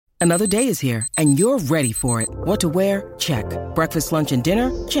Another day is here, and you're ready for it. What to wear? Check. Breakfast, lunch, and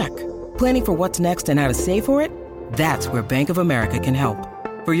dinner? Check. Planning for what's next and how to save for it? That's where Bank of America can help.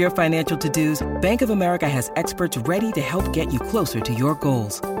 For your financial to-dos, Bank of America has experts ready to help get you closer to your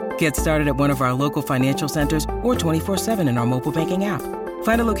goals. Get started at one of our local financial centers or 24/7 in our mobile banking app.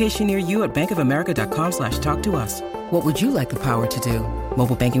 Find a location near you at bankofamerica.com/talktous. What would you like the power to do?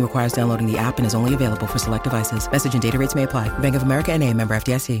 Mobile banking requires downloading the app and is only available for select devices. Message and data rates may apply. Bank of America N.A., member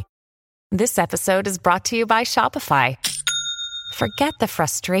FDIC. This episode is brought to you by Shopify. Forget the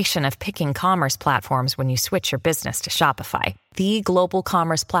frustration of picking commerce platforms when you switch your business to Shopify, the global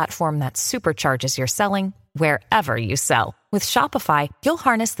commerce platform that supercharges your selling wherever you sell. With Shopify, you'll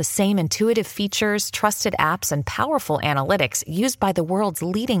harness the same intuitive features, trusted apps, and powerful analytics used by the world's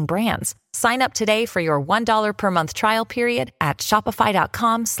leading brands. Sign up today for your $1 per month trial period at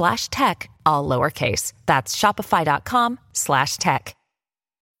shopify.com/tech, all lowercase. That's shopify.com/tech.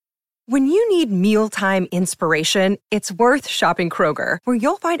 When you need mealtime inspiration, it's worth shopping Kroger, where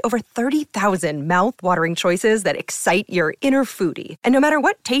you'll find over 30,000 mouth-watering choices that excite your inner foodie. And no matter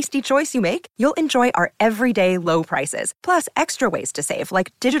what tasty choice you make, you'll enjoy our everyday low prices, plus extra ways to save,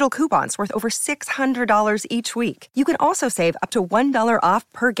 like digital coupons worth over $600 each week. You can also save up to $1 off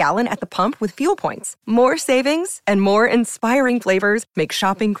per gallon at the pump with fuel points. More savings and more inspiring flavors make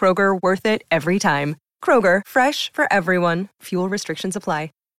shopping Kroger worth it every time. Kroger, fresh for everyone. Fuel restrictions apply.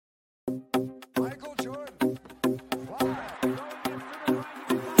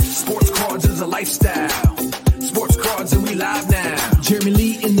 Sports cards is a lifestyle. Sports cards and we live now. Jeremy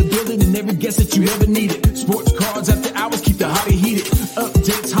Lee in the building and every guest that you ever needed. Sports cards after hours keep the hobby heated.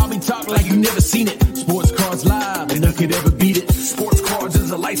 Updates, hobby talk like you never seen it. Sports cards live and none could ever beat it. Sports cards is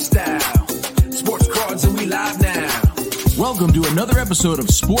a lifestyle. Sports cards and we live now. Welcome to another episode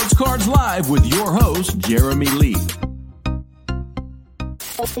of Sports Cards Live with your host, Jeremy Lee.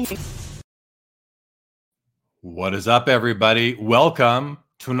 What is up, everybody? Welcome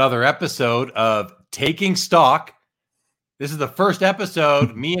to another episode of Taking Stock. This is the first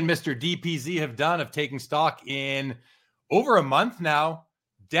episode me and Mr. DPZ have done of Taking Stock in over a month now.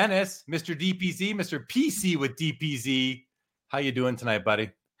 Dennis, Mr. DPZ, Mr. PC with DPZ. How you doing tonight,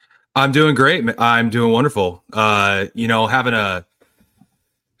 buddy? I'm doing great. I'm doing wonderful.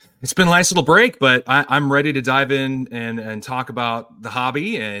 It's been a nice little break, but I'm ready to dive in and talk about the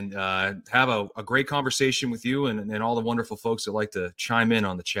hobby and have a great conversation with you and all the wonderful folks that like to chime in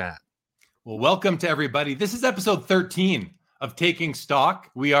on the chat. Well, welcome to everybody. This is episode 13 of Taking Stock.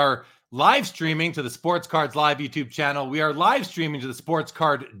 We are live streaming to the Sports Cards Live YouTube channel. We are live streaming to the Sports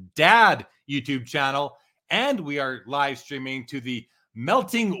Card Dad YouTube channel. And we are live streaming to the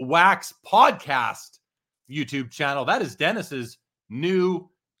Melting Wax Podcast YouTube channel. That is Dennis's new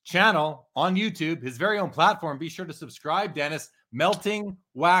channel on YouTube, his very own platform. Be sure to subscribe, Dennis. Melting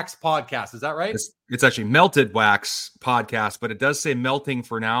Wax Podcast. Is that right? It's actually Melted Wax Podcast, but it does say melting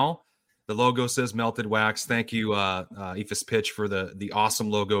for now. The logo says Melted Wax. Thank you, Ephus Pitch, for the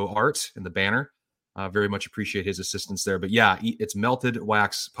awesome logo art and the banner. Very much appreciate his assistance there. But yeah, it's Melted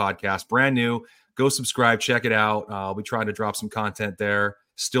Wax Podcast, brand new. Go subscribe, check it out. We try to drop some content there.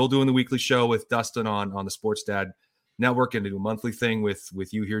 Still doing the weekly show with Dustin on the Sports Dad Network, and do a monthly thing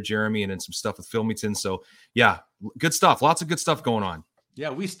with you here, Jeremy, and then some stuff with Filmington. So yeah, good stuff. Lots of good stuff going on.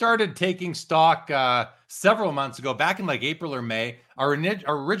 Yeah, we started Taking Stock several months ago, back in like April or May. Our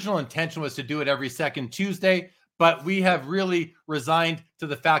original intention was to do it every second Tuesday, but we have really resigned to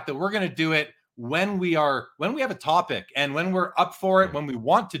the fact that we're going to do it when we have a topic and when we're up for it, when we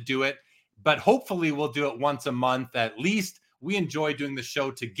want to do it. But hopefully we'll do it once a month at least. We enjoy doing the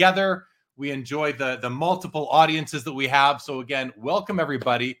show together. We enjoy the multiple audiences that we have. So again, welcome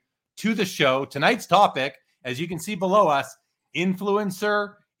everybody to the show. Tonight's topic, as you can see below us,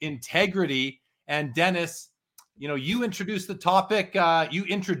 influencer integrity. And Dennis, you introduced the topic. You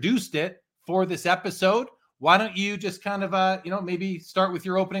introduced it for this episode. Why don't you just kind of, maybe start with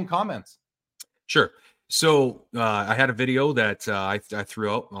your opening comments? Sure. So I had a video that I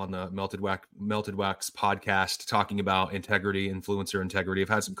threw out on the Melted Wax podcast talking about integrity, influencer integrity. I've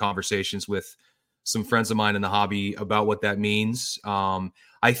had some conversations with some friends of mine in the hobby about what that means.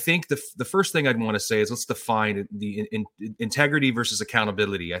 I think the first thing I'd want to say is let's define the integrity versus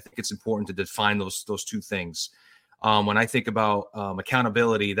accountability. I think it's important to define those two things. When I think about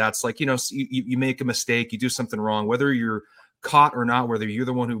accountability, that's like, you make a mistake, you do something wrong, whether you're caught or not, whether you're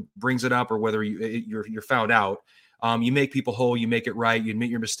the one who brings it up or whether you're found out, you make people whole, you make it right, you admit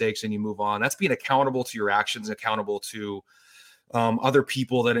your mistakes and you move on. That's being accountable to your actions, accountable to other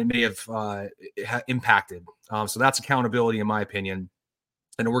people that it may have impacted. So that's accountability, in my opinion.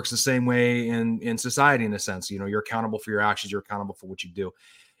 And it works the same way in society, in a sense. You're accountable for your actions, you're accountable for what you do.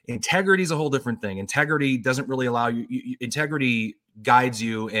 Integrity is a whole different thing. Integrity doesn't really allow you. Integrity guides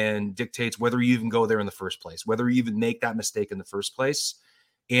you and dictates whether you even go there in the first place, whether you even make that mistake in the first place.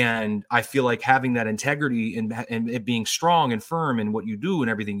 And I feel like having that integrity and it being strong and firm in what you do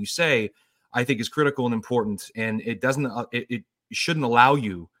and everything you say, I think is critical and important. And it doesn't, it shouldn't allow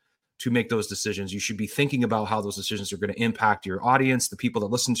you to make those decisions. You should be thinking about how those decisions are going to impact your audience, the people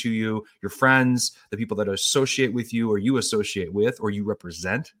that listen to you, your friends, the people that associate with you or you associate with or you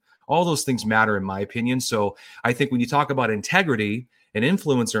represent. All those things matter, in my opinion. So I think when you talk about integrity and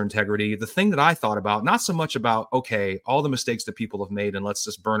influencer integrity, the thing that I thought about, not so much about, okay, all the mistakes that people have made and let's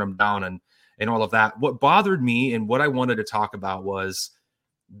just burn them down and all of that. What bothered me and what I wanted to talk about was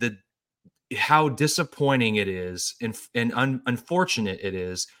how disappointing it is and unfortunate it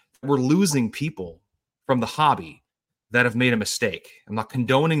is. We're losing people from the hobby that have made a mistake. I'm not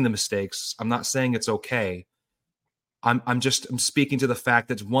condoning the mistakes. I'm not saying it's okay. I'm speaking to the fact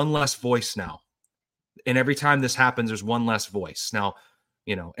that it's one less voice now. And every time this happens, there's one less voice. Now,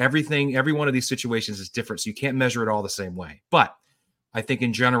 every one of these situations is different. So you can't measure it all the same way. But I think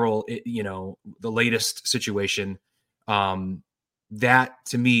in general, the latest situation, that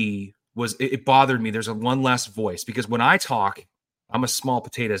to me it bothered me. There's one less voice because when I talk, I'm a small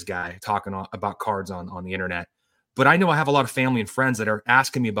potatoes guy talking about cards on the internet, but I know I have a lot of family and friends that are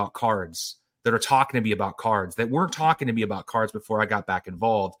asking me about cards, that are talking to me about cards, that weren't talking to me about cards before I got back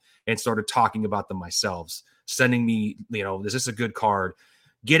involved and started talking about them myself, sending me, is this a good card?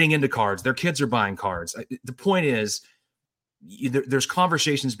 Getting into cards. Their kids are buying cards. The point is there's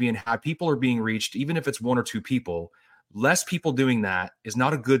conversations being had. People are being reached, even if it's one or two people. Less people doing that is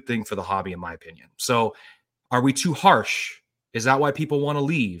not a good thing for the hobby, in my opinion. So are we too harsh? Is that why people want to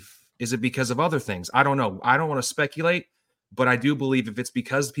leave? Is it because of other things? I don't know. I don't want to speculate, but I do believe if it's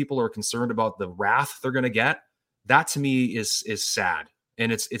because people are concerned about the wrath they're going to get, that to me is sad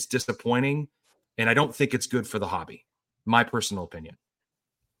and it's disappointing. And I don't think it's good for the hobby. My personal opinion.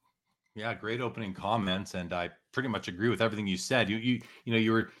 Yeah, great opening comments, and I pretty much agree with everything you said. You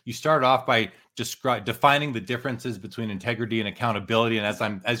started off by defining the differences between integrity and accountability,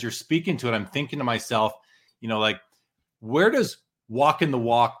 and as you're speaking to it, I'm thinking to myself, where does walking the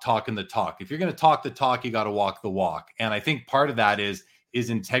walk, talking the talk? If you're going to talk the talk, you got to walk the walk, and I think part of that is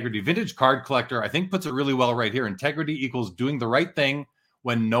integrity. Vintage Card Collector, I think, puts it really well right here. Integrity equals doing the right thing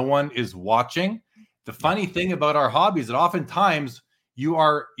when no one is watching. The funny thing about our hobby is that oftentimes you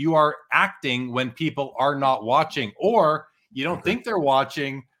are acting when people are not watching, or you don't think they're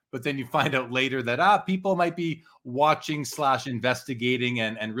watching, but then you find out later that people might be watching / investigating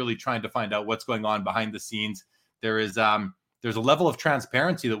and really trying to find out what's going on behind the scenes. There's a level of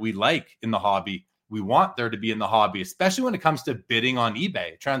transparency that we like in the hobby. We want there to be in the hobby, especially when it comes to bidding on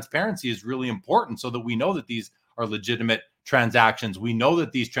eBay. Transparency is really important so that we know that these are legitimate transactions. We know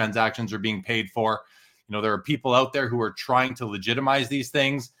that these transactions are being paid for. There are people out there who are trying to legitimize these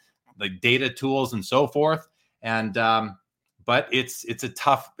things, like data tools and so forth. And but it's a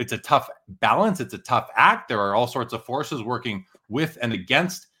tough balance. It's a tough act. There are all sorts of forces working with and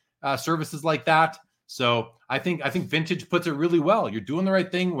against services like that. So I think Vintage puts it really well. You're doing the right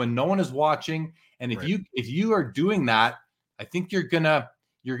thing when no one is watching, and if you are doing that, I think you're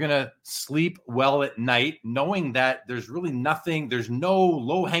gonna sleep well at night, knowing that there's really nothing, there's no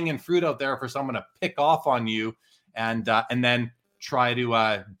low-hanging fruit out there for someone to pick off on you and then try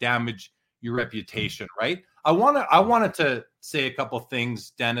to damage your reputation, right? I wanted to say a couple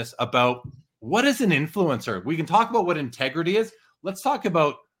things, Dennis, about what is an influencer. We can talk about what integrity is. Let's talk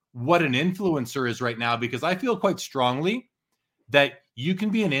about what an influencer is right now, because I feel quite strongly that you can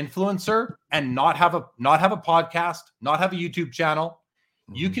be an influencer and not have a podcast, not have a YouTube channel.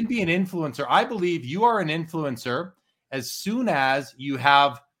 You can be an influencer. I believe you are an influencer as soon as you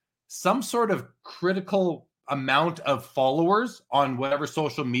have some sort of critical amount of followers on whatever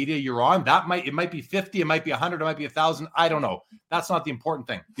social media you're on. It might be 50, it might be 100, it might be 1,000. I don't know. That's not the important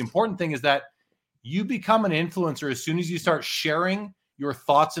thing. The important thing is that you become an influencer as soon as you start sharing your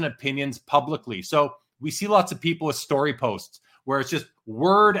thoughts and opinions publicly. So we see lots of people with story posts where it's just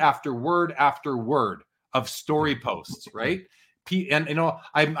word after word after word of story posts, right? And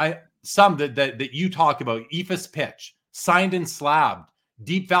some that you talk about, EFS Pitch, Signed and Slabbed,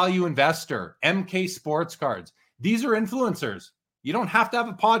 Deep Value Investor, MK Sports Cards. These are influencers. You don't have to have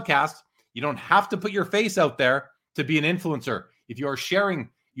a podcast. You don't have to put your face out there to be an influencer. If you are sharing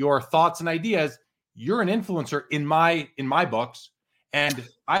your thoughts and ideas, you're an influencer in my books. And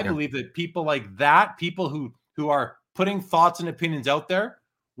I believe that people like that, people who are putting thoughts and opinions out there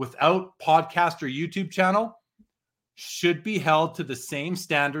without podcast or YouTube channel, should be held to the same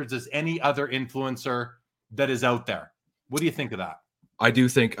standards as any other influencer that is out there. What do you think of that? I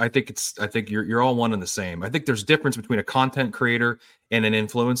think you're all one and the same. I think there's difference between a content creator and an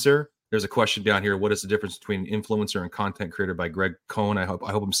influencer. There's a question down here. What is the difference between influencer and content creator by Greg Cohn? I hope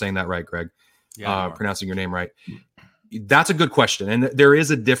I'm saying that right, Greg. Pronouncing your name right. That's a good question. And there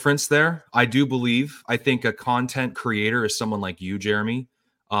is a difference there. I do believe. I think a content creator is someone like you, Jeremy,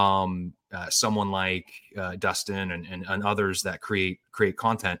 someone like Dustin and others that create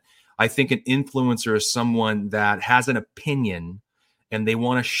content. I think an influencer is someone that has an opinion and they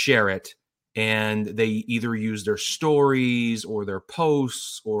want to share it. And they either use their stories or their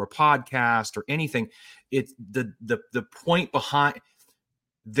posts or a podcast or anything. It's the point behind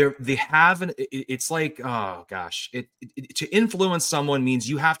they have it's like, oh gosh, to influence someone means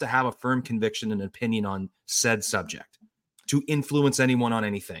you have to have a firm conviction and opinion on said subject to influence anyone on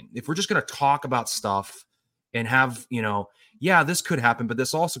anything. If we're just going to talk about stuff and have, this could happen, but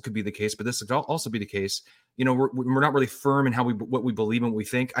this also could be the case, but this could also be the case. We're not really firm in what we believe and what we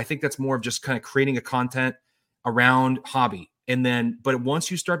think. I think that's more of just kind of creating a content around hobby. But once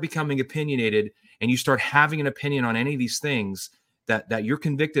you start becoming opinionated and you start having an opinion on any of these things that you're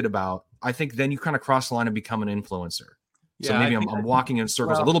convicted about, I think then you kind of cross the line and become an influencer. So maybe I'm walking in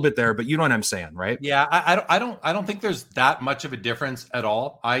circles a little bit there, but you know what I'm saying, right? Yeah, I don't think there's that much of a difference at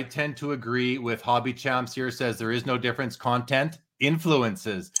all. I tend to agree with Hobby Champs here. Says there is no difference. Content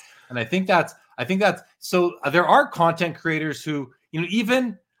influences, and I think that's so. There are content creators who,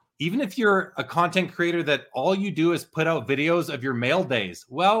 even if you're a content creator that all you do is put out videos of your mail days.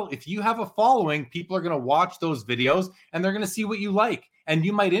 Well, if you have a following, people are going to watch those videos and they're going to see what you like, and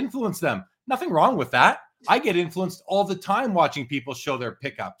you might influence them. Nothing wrong with that. I get influenced all the time watching people show their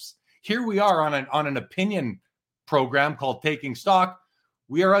pickups. Here we are on an opinion program called Taking Stock.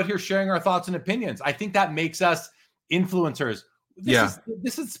 We are out here sharing our thoughts and opinions. I think that makes us influencers.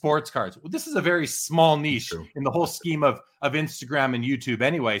 This is sports cards. This is a very small niche in the whole scheme of Instagram and YouTube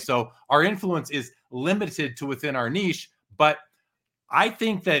anyway. So our influence is limited to within our niche. But I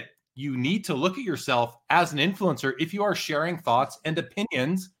think that you need to look at yourself as an influencer if you are sharing thoughts and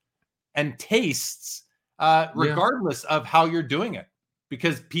opinions and tastes, regardless of how you're doing it,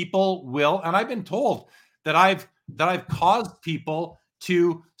 because people will. And I've been told that I've caused people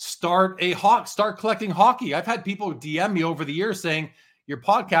to start collecting hockey. I've had people DM me over the years saying, your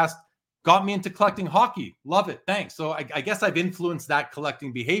podcast got me into collecting hockey. Love it. Thanks. So I guess I've influenced that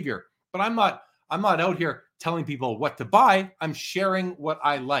collecting behavior, but I'm not out here telling people what to buy. I'm sharing what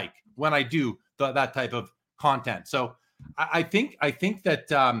I like when I do that type of content. So I think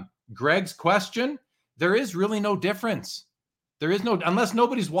that Greg's question, there is really no difference. There is no, unless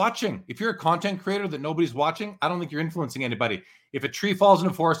nobody's watching. If you're a content creator that nobody's watching, I don't think you're influencing anybody. If a tree falls in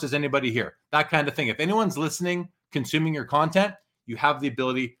a forest, is anybody here? That kind of thing. If anyone's listening, consuming your content, you have the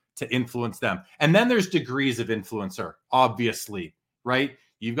ability to influence them. And then there's degrees of influencer, obviously, right?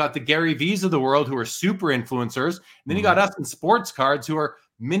 You've got the Gary V's of the world who are super influencers. And then you got us in sports cards who are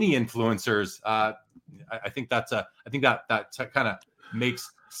mini influencers. I think that kind of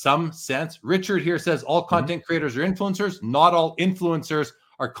makes some sense. Richard here says all content creators are influencers. Not all influencers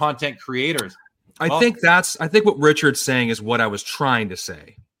are content creators. I think what Richard's saying is what I was trying to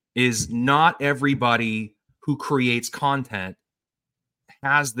say is not everybody who creates content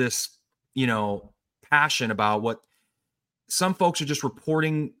has this, passion about what some folks are just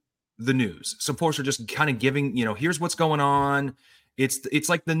reporting the news. Some folks are just kind of giving, here's what's going on. It's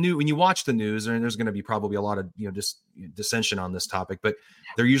like the news when you watch the news, and there's going to be probably a lot of, just dissension on this topic, but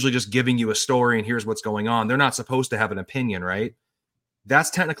they're usually just giving you a story and here's what's going on. They're not supposed to have an opinion, right? That's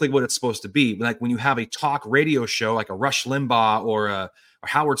technically what it's supposed to be. Like when you have a talk radio show, like a Rush Limbaugh or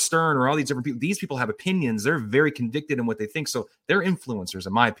Howard Stern or all these different people, these people have opinions. They're very convicted in what they think. So they're influencers,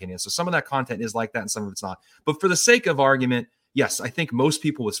 in my opinion. So some of that content is like that and some of it's not. But for the sake of argument, yes, I think most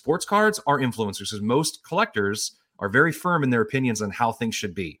people with sports cards are influencers because most collectors are very firm in their opinions on how things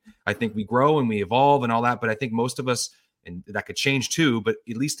should be. I think we grow and we evolve and all that, but I think most of us, and that could change too, but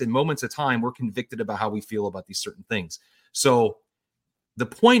at least in moments of time, we're convicted about how we feel about these certain things. So the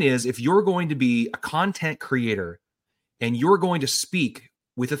point is, if you're going to be a content creator and you're going to speak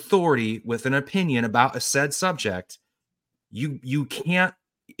with authority, with an opinion about a said subject, you can't,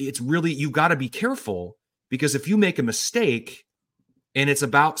 it's really, you got to be careful, because if you make a mistake and it's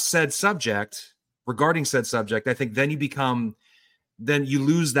about said subject, regarding said subject, I think then you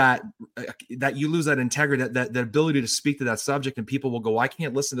lose that integrity, that ability to speak to that subject, and people will go, I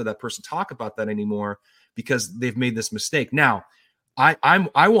can't listen to that person talk about that anymore because they've made this mistake. Now,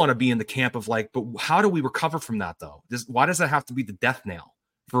 I want to be in the camp of like, but how do we recover from that though? Why does that have to be the death nail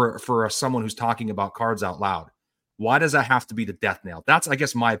for someone who's talking about cards out loud? Why does that have to be the death nail? That's, I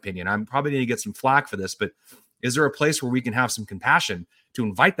guess, my opinion. I'm probably going to get some flack for this, but Is there a place where we can have some compassion to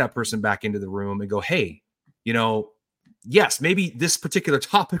invite that person back into the room and go, hey, yes, maybe this particular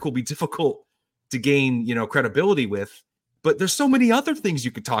topic will be difficult to gain, credibility with, but there's so many other things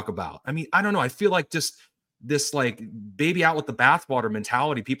you could talk about. I mean, I don't know. I feel like just this like baby out with the bathwater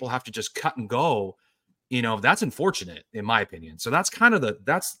mentality, people have to just cut and go, that's unfortunate in my opinion. So that's kind of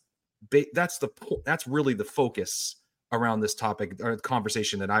that's really the focus around this topic or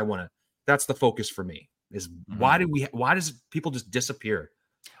conversation that that's the focus for me is why does people just disappear?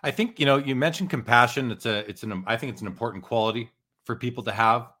 I think, you mentioned compassion. I think it's an important quality for people to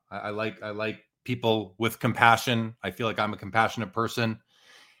have. I like people with compassion. I feel like I'm a compassionate person.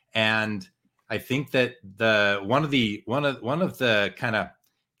 And I think that one of the kind of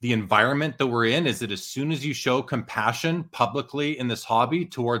the environment that we're in is that as soon as you show compassion publicly in this hobby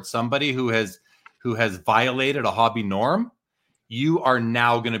towards somebody who has violated a hobby norm, you are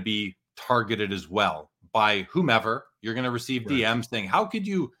now going to be targeted as well by whomever. You're going to receive DMs saying, how could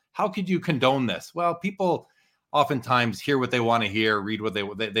you condone this? Well, people oftentimes hear what they want to hear, read what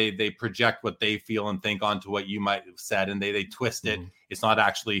they project what they feel and think onto what you might have said, and they twist it. It's not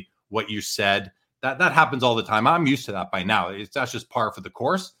actually what you said. That happens all the time. I'm used to that by now. That's just par for the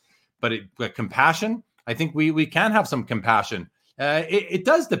course. But compassion, I think we can have some compassion. It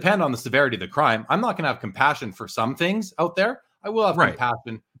does depend on the severity of the crime. I'm not going to have compassion for some things out there. I will have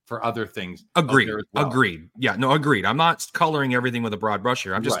compassion for other things. Agreed. Well. Agreed. Yeah, no, agreed. I'm not coloring everything with a broad brush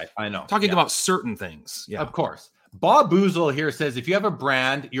here. I'm just talking about certain things. Yeah, of course. Bob Boozle here says, if you have a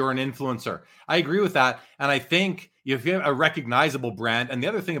brand, you're an influencer. I agree with that. And I think if you have a recognizable brand, and the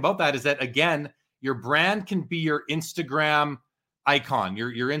other thing about that is that, again, your brand can be your Instagram icon,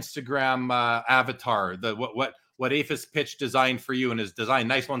 your Instagram avatar, what APHIS Pitch designed for you and has designed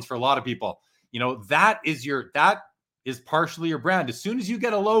nice ones for a lot of people. That is partially your brand. As soon as you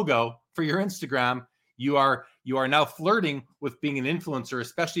get a logo for your Instagram, you are now flirting with being an influencer,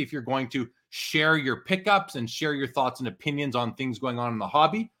 especially if you're going to share your pickups and share your thoughts and opinions on things going on in the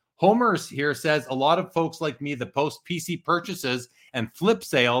hobby. Homer here says, a lot of folks like me that post PC purchases and flip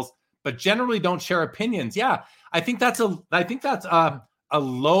sales, but generally don't share opinions. Yeah, I think that's a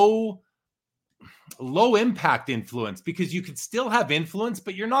low impact influence, because you could still have influence,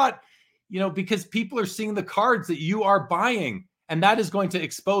 but you're not, because people are seeing the cards that you are buying, and that is going to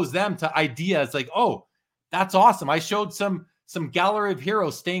expose them to ideas like, oh, that's awesome. I showed some Gallery of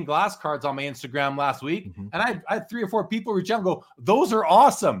Heroes stained glass cards on my Instagram last week, and I had 3 or 4 people reach out and go, those are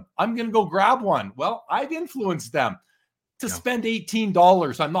awesome. I'm going to go grab one. Well, I've influenced them to spend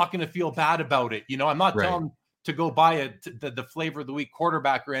 $18. I'm not going to feel bad about it. I'm not telling them to go buy the flavor of the week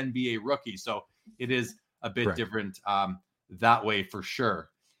quarterback or NBA rookie. So it is a bit different that way for sure.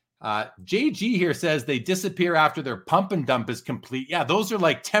 JG here says they disappear after their pump and dump is complete. Yeah, those are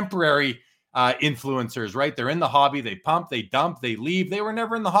like temporary influencers, right? They're in the hobby, they pump, they dump, they leave. They were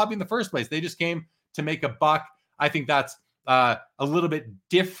never in the hobby in the first place. They just came to make a buck. I think that's a little bit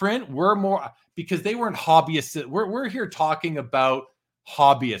different. We're more, because they weren't hobbyists. We're here talking about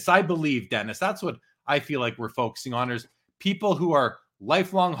hobbyists. I believe, Dennis, that's what I feel like we're focusing on, is people who are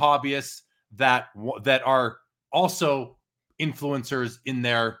lifelong hobbyists that are also influencers in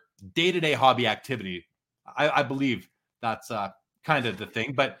their day-to-day hobby activity. I believe that's kind of the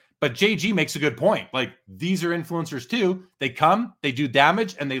thing. But JG makes a good point. Like, these are influencers too. They come, they do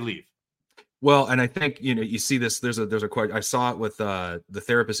damage, and they leave. Well, and I think, you see this, there's a quote. I saw it with the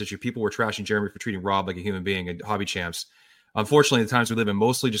therapist issue. People were trashing Jeremy for treating Rob like a human being and hobby champs. Unfortunately, the times we live in,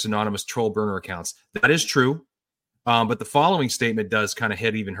 mostly just anonymous troll burner accounts. That is true. But the following statement does kind of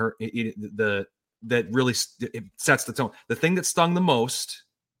hit even her. That really it sets the tone. The thing that stung the most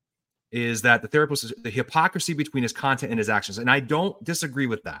is that the therapist, the hypocrisy between his content and his actions. And I don't disagree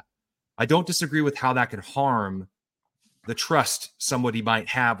with that. I don't disagree with how that can harm the trust somebody might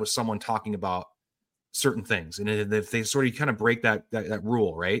have with someone talking about certain things. And if they sort of kind of break that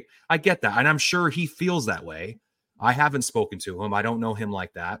rule, right? I get that. And I'm sure he feels that way. I haven't spoken to him. I don't know him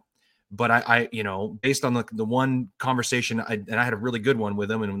like that. But I based on the one conversation, and I had a really good one with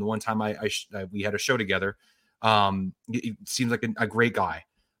him. And the one time we had a show together, it seems like a great guy.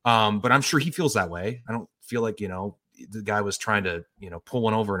 But I'm sure he feels that way. I don't feel like, the guy was trying to, pull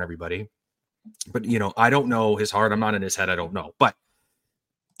one over on everybody. But, I don't know his heart. I'm not in his head. I don't know. But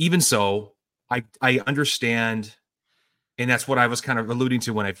even so, I understand. And that's what I was kind of alluding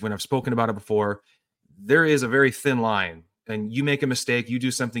to when I've spoken about it before. There is a very thin line, and you make a mistake, you do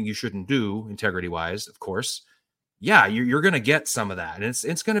something you shouldn't do integrity wise, of course. Yeah, you're going to get some of that, and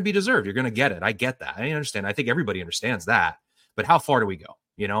it's going to be deserved. You're going to get it. I get that. I understand. I think everybody understands that. But how far do we go?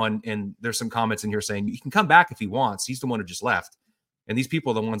 And there's some comments in here saying he can come back if he wants. He's the one who just left. And these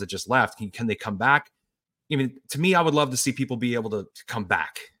people are the ones that just left. Can they come back? even to me, I would love to see people be able to come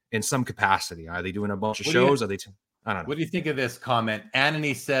back in some capacity. Are they doing a bunch of shows? Are they? I don't know. What do you think of this comment?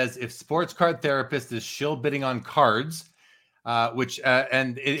 Anony says, if sports card therapist is shill bidding on cards,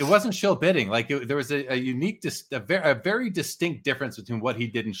 and it wasn't shill bidding. Like there was a unique, a very distinct difference between what he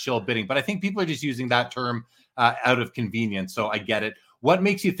did and shill bidding. But I think people are just using that term out of convenience. So I get it. What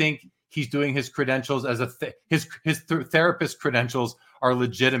makes you think he's doing his credentials as his therapist credentials are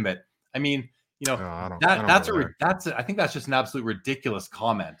legitimate? I mean, I think that's just an absolute ridiculous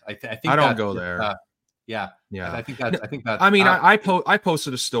comment. I think I don't go there. Yeah. I think that. I mean, I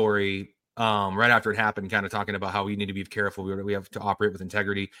posted a story right after it happened, kind of talking about how we need to be careful. We have to operate with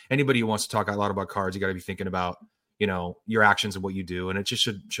integrity. Anybody who wants to talk a lot about cards, you got to be thinking about, your actions and what you do. And it just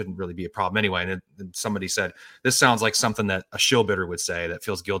shouldn't really be a problem anyway. And somebody said, this sounds like something that a shill bidder would say that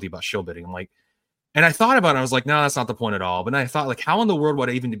feels guilty about shill bidding. I'm like, and I thought about it. I was like, no, that's not the point at all. But then I thought, like, how in the world would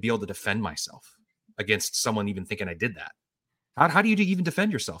I even be able to defend myself against someone even thinking I did that? How do you even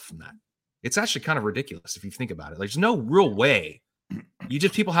defend yourself from that? It's actually kind of ridiculous if you think about it. Like, there's no real way.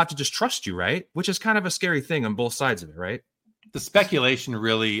 People have to just trust you, right? Which is kind of a scary thing on both sides of it, right? The speculation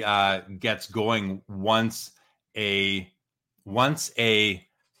really gets going once a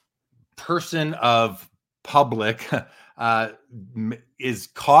person of public is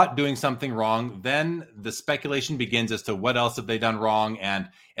caught doing something wrong. Then the speculation begins as to what else have they done wrong, and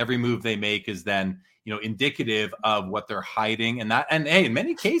every move they make is then indicative of what they're hiding. And hey, in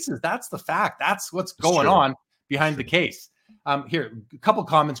many cases, that's the fact. That's what's going on behind the case. Here, a couple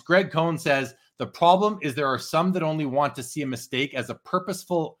comments. Greg Cohn says, the problem is there are some that only want to see a mistake as a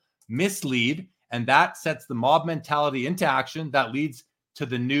purposeful mislead, and that sets the mob mentality into action. That leads to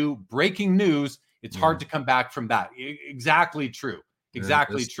the new breaking news. It's hard to come back from that. Exactly true.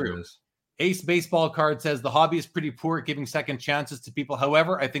 Exactly true. Ace Baseball Card says the hobby is pretty poor at giving second chances to people.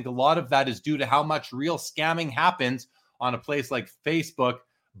 However, I think a lot of that is due to how much real scamming happens on a place like Facebook,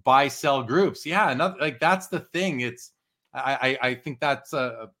 buy-sell groups. Yeah, that's the thing. I think those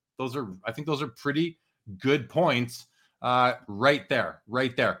are pretty good points right there.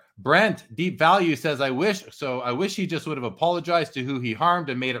 Brent Deep Value says, I wish he just would have apologized to who he harmed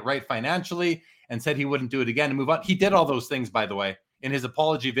and made it right financially and said he wouldn't do it again and move on. He did all those things, by the way, in his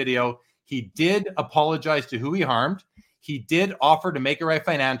apology video. He did apologize to who he harmed. He did offer to make it right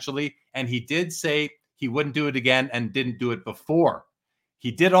financially, and he did say he wouldn't do it again and didn't do it before.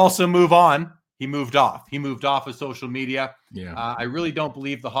 He did also move on. He moved off. He moved off of social media. Yeah. I really don't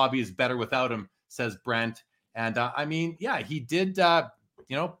believe the hobby is better without him, says Brent. And he did.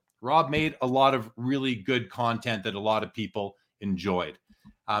 Rob made a lot of really good content that a lot of people enjoyed.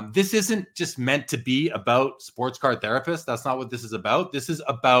 This isn't just meant to be about sports card therapists. That's not what this is about.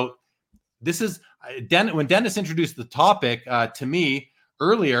 When Dennis introduced the topic to me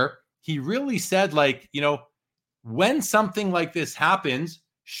earlier, he really said, when something like this happens,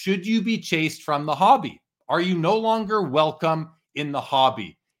 should you be chased from the hobby? Are you no longer welcome in the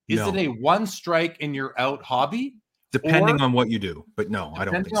hobby? Is it a one strike and you're out hobby? Depending on what you do, but no, I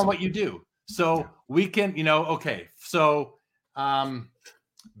don't think so. Depending on what you do. So we can,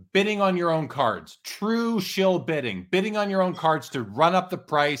 bidding on your own cards, true shill bidding on your own cards to run up the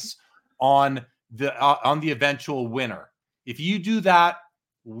price on the eventual winner. If you do that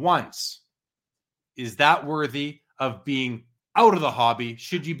once, is that worthy of being out of the hobby?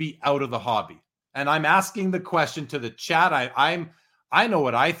 Should you be out of the hobby? And I'm asking the question to the chat. I know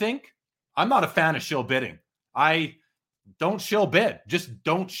what I think. I'm not a fan of shill bidding. I don't shill bid. Just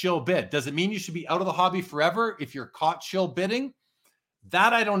don't shill bid. Does it mean you should be out of the hobby forever if you're caught shill bidding?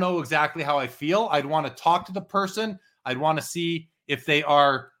 That I don't know exactly how I feel. I'd want to talk to the person. I'd want to see if they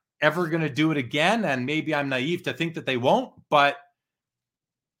are ever going to do it again. And maybe I'm naive to think that they won't, but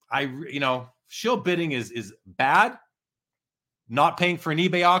shill bidding is bad. Not paying for an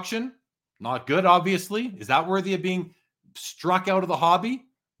eBay auction, not good, obviously. Is that worthy of being struck out of the hobby?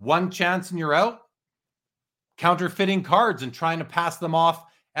 One chance and you're out. Counterfeiting cards and trying to pass them off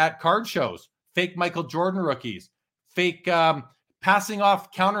at card shows. Fake Michael Jordan rookies. Fake passing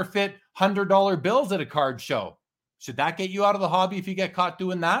off counterfeit $100 bills at a card show. Should that get you out of the hobby if you get caught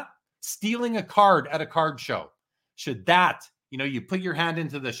doing that? Stealing a card at a card show. Should that, you put your hand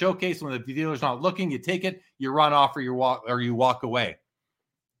into the showcase when the dealer's not looking, you take it, you run off or you walk away.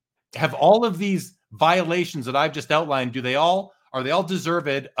 Have all of these violations that I've just outlined, are they all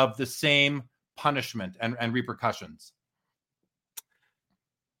deserved of the same punishment and repercussions?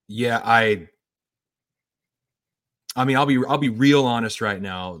 Yeah, I'll be real honest right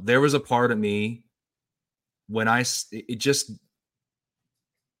now. There was a part of me when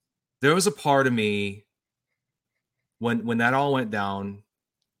there was a part of me when that all went down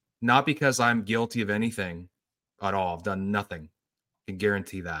not because I'm guilty of anything at all. I've done nothing. I can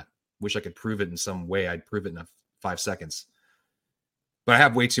guarantee that. Wish I could prove it in some way. I'd prove it in 5 seconds. But I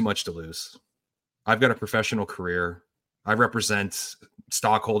have way too much to lose. I've got a professional career. I represent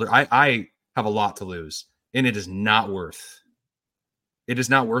stockholder. I have a lot to lose, and it is not worth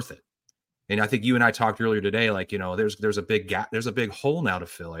it. And I think you and I talked earlier today, like, there's a big gap. There's a big hole now to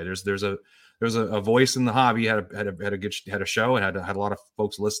fill. There's a voice in the hobby, had a show and had a lot of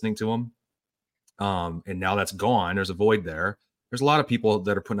folks listening to him. And now that's gone. There's a void there. There's a lot of people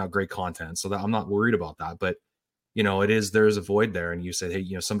that are putting out great content, so that I'm not worried about that. But there's a void there, and you say,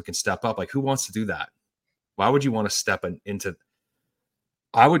 hey, somebody can step up. Like, who wants to do that? Why would you want to step into?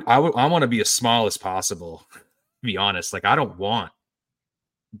 I want to be as small as possible. To be honest, like, I don't want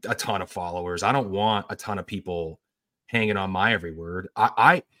a ton of followers. I don't want a ton of people hanging on my every word.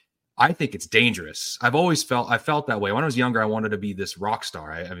 I think it's dangerous. I felt that way when I was younger. I wanted to be this rock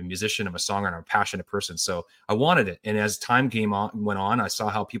star. I'm a musician, I'm a songwriter, I'm a passionate person. So I wanted it. And as time went on, I saw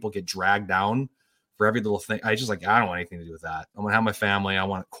how people get dragged down for every little thing. I don't want anything to do with that. I'm going to have my family. I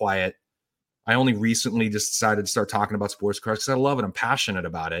want it quiet. I only recently just decided to start talking about sports cars because I love it. I'm passionate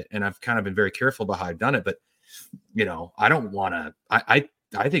about it. And I've kind of been very careful about how I've done it. But, I don't want to,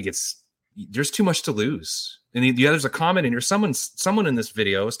 I think there's too much to lose. And there's a comment in here. Someone in this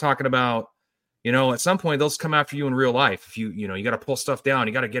video is talking about, at some point they'll come after you in real life. If you got to pull stuff down,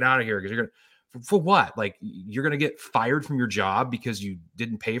 you got to get out of here because you're going to, for what? Like, you're going to get fired from your job because you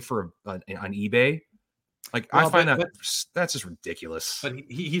didn't pay for on eBay. Like, well, I find that's just ridiculous. But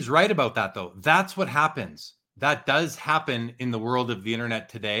he's right about that, though. That's what happens. That does happen in the world of the internet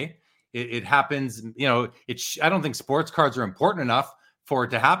today. It happens, I don't think sports cards are important enough for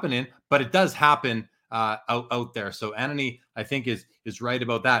it to happen in, but it does happen out there. So Anthony, I think, is right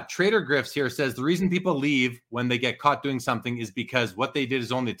about that. Trader Griffs here says the reason people leave when they get caught doing something is because what they did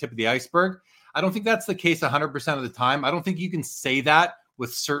is only the tip of the iceberg. I don't think that's the case 100% of the time. I don't think you can say that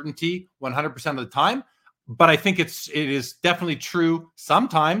with certainty 100% of the time, but I think it is definitely true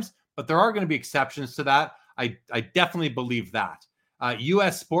sometimes, but there are going to be exceptions to that. I definitely believe that.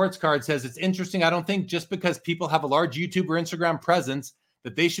 US Sports Card says it's interesting. I don't think just because people have a large YouTube or Instagram presence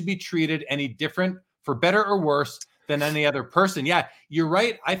that they should be treated any different, for better or worse, than any other person. Yeah, you're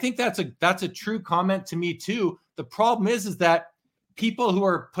right. I think that's a true comment to me too. The problem is that people who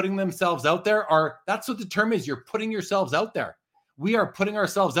are putting themselves out there that's what the term is. You're putting yourselves out there. We are putting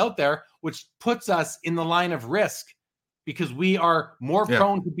ourselves out there, which puts us in the line of risk because we are more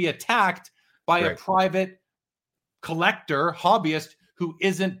prone to be attacked by a private collector, hobbyist who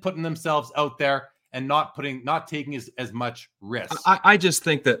isn't putting themselves out there and not taking as much risk. I just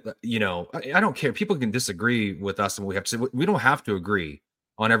think that, I don't care. People can disagree with us and we have to, we don't have to agree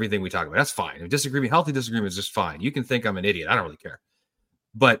on everything we talk about. That's fine. Healthy disagreement is just fine. You can think I'm an idiot. I don't really care.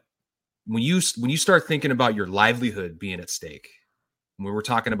 But when you start thinking about your livelihood being at stake, when we're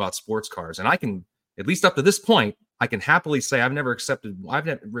talking about sports cars, and I can, at least up to this point, I can happily say I've never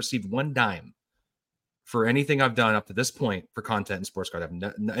received one dime for anything I've done up to this point for content and sports cars. And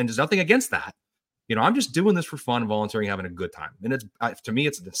there's nothing against that. I'm just doing this for fun, volunteering, having a good time. And to me,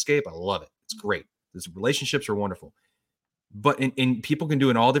 it's an escape. I love it. It's great. These relationships are wonderful. But and people can do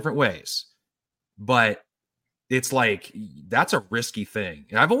it in all different ways. But it's like, that's a risky thing.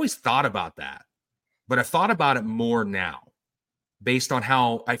 And I've always thought about that. But I've thought about it more now based on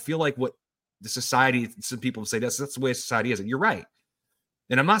how I feel like what the society, some people say that's the way society is. And you're right.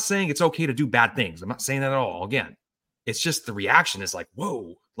 And I'm not saying it's okay to do bad things. I'm not saying that at all. Again, it's just the reaction is like,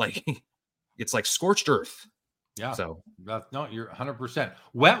 whoa, like it's like scorched earth. Yeah. So no, you're 100%.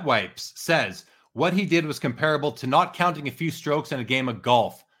 Wet Wipes says what he did was comparable to not counting a few strokes in a game of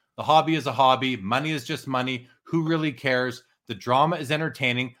golf. The hobby is a hobby. Money is just money. Who really cares? The drama is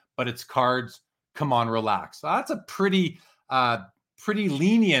entertaining, but it's cards. Come on, relax. So that's a pretty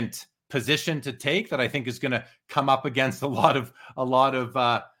lenient position to take that I think is going to come up against a lot of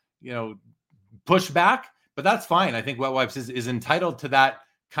pushback, but that's fine. I think Wet Wipes is entitled to that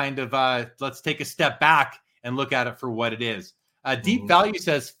kind of let's take a step back and look at it for what it is. Deep Value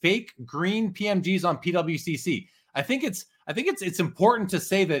says fake green PMGs on PWCC. I think it's important to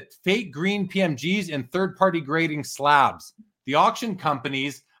say that fake green PMGs in third-party grading slabs, the auction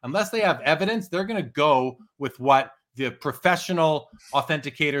companies, unless they have evidence, they're going to go with what the professional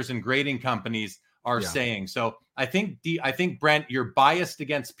authenticators and grading companies are saying. So I think Brent, you're biased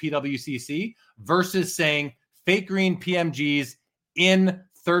against PWCC versus saying fake green PMGs in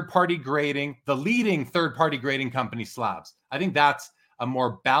third-party grading, the leading third-party grading company slabs. I think that's a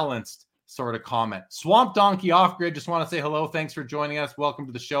more balanced sort of comment. Swamp Donkey Off Grid, just want to say hello. Thanks for joining us. Welcome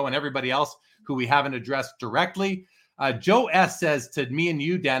to the show, and everybody else who we haven't addressed directly. Joe S says to me and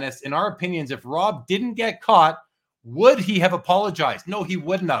you, Dennis, in our opinions, if Rob didn't get caught, would he have apologized? No, he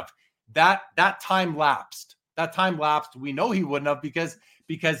wouldn't have. That time lapsed. That time lapsed. We know he wouldn't have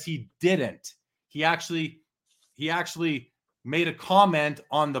because he didn't. He actually made a comment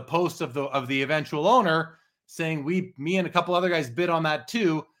on the post of the eventual owner saying me and a couple other guys bid on that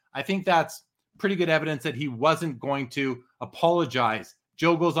too. I think that's pretty good evidence that he wasn't going to apologize.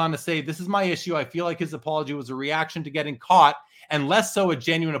 Joe goes on to say, this is my issue. I feel like his apology was a reaction to getting caught and less so a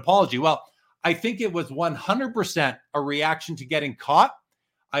genuine apology. Well, I think it was 100% a reaction to getting caught.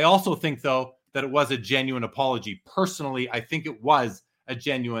 I also think, though, that it was a genuine apology. Personally, I think it was a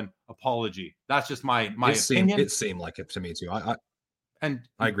genuine apology. That's just my opinion. It seemed like it to me, too. I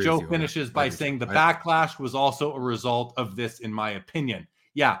agree Joe with you. finishes by saying the backlash was also a result of this, in my opinion.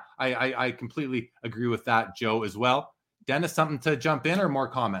 Yeah, I completely agree with that, Joe, as well. Dennis, something to jump in or more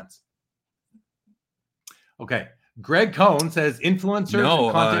comments? Okay. Greg Cohn says influencers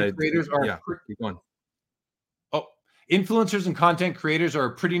and content creators are keep going. Influencers and content creators are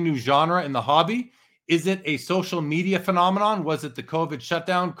a pretty new genre in the hobby. Is it a social media phenomenon? Was it the COVID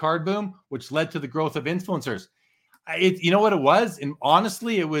shutdown card boom, which led to the growth of influencers? You know what it was? And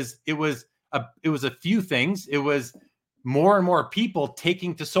honestly, it was a few things. It was more and more people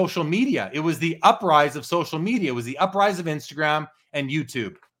taking to social media. It was the uprise of social media. It was the uprise of Instagram and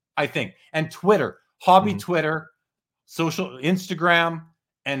YouTube, I think, and Twitter, hobby Twitter, social Instagram,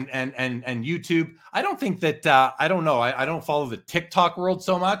 and YouTube. I don't think that I don't know. I don't follow the TikTok world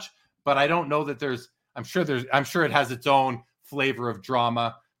so much, but I don't know that I'm sure it has its own flavor of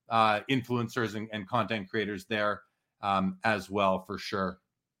drama, influencers and content creators there as well, for sure.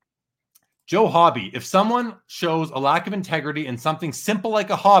 Joe Hobby, if someone shows a lack of integrity in something simple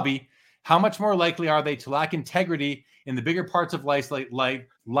like a hobby, how much more likely are they to lack integrity in the bigger parts of life,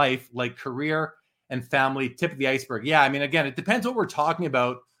 like career and family? Tip of the iceberg. Yeah, I mean, again, it depends what we're talking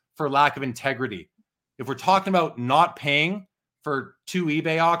about for lack of integrity. If we're talking about not paying for 2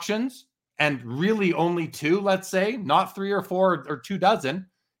 eBay auctions, and really only 2, let's say, not 3 or 4 or 2 dozen.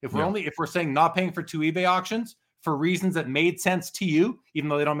 If we're saying not paying for 2 eBay auctions for reasons that made sense to you, even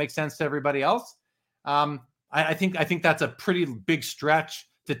though they don't make sense to everybody else, I think that's a pretty big stretch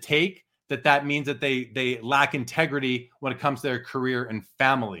to take. That means that they lack integrity when it comes to their career and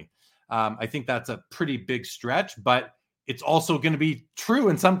family. I think that's a pretty big stretch, but it's also going to be true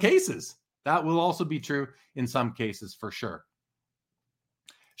in some cases. That will also be true in some cases for sure.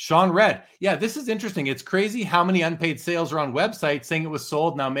 Sean Red. Yeah, this is interesting. It's crazy how many unpaid sales are on websites saying it was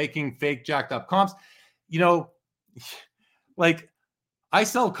sold, now making fake jacked up comps. You know, like I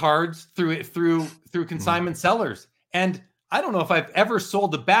sell cards through consignment sellers. And I don't know if I've ever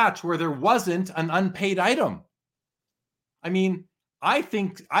sold a batch where there wasn't an unpaid item. I mean, I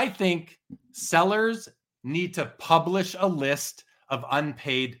think sellers need to publish a list of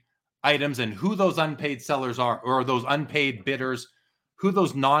unpaid items and who those unpaid sellers are, or those unpaid bidders, who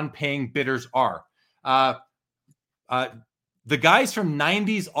those non-paying bidders are. The guys from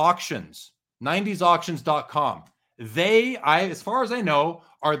 90s Auctions, 90sauctions.com, as far as I know,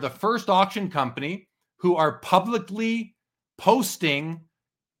 are the first auction company who are publicly posting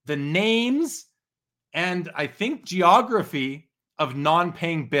the names and I think geography of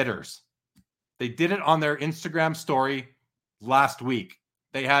non-paying bidders. They did it on their Instagram story last week.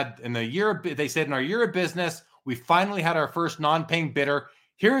 They had they said in our year of business, we finally had our first non-paying bidder.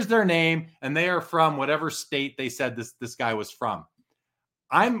 Here's their name, and they are from whatever state they said this guy was from.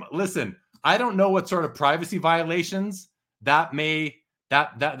 Listen, I don't know what sort of privacy violations that may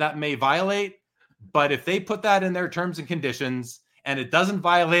violate, but if they put that in their terms and conditions and it doesn't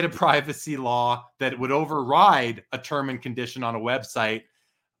violate a privacy law that would override a term and condition on a website,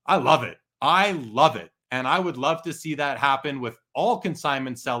 I love it. I love it. And I would love to see that happen with all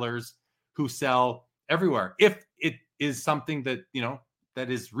consignment sellers who sell everywhere. If it is something that, that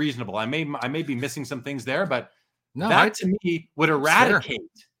is reasonable. I may be missing some things there, but to me would eradicate.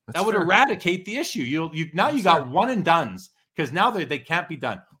 That would eradicate the issue. You got one and dones, because now they can't be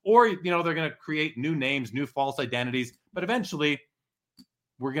done. Or, they're going to create new names, new false identities, but eventually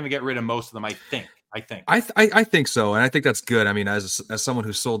we're going to get rid of most of them, I think. I think so. And I think that's good. I mean, as someone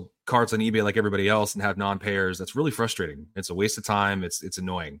who sold cards on eBay like everybody else and have non-payers, that's really frustrating. It's a waste of time. It's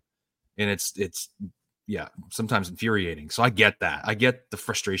annoying. And it's sometimes infuriating. So I get that. I get the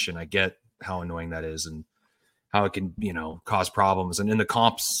frustration. I get how annoying that is and how it can, cause problems. And in the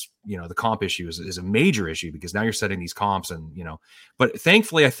comps, the comp issue is a major issue, because now you're setting these comps and, but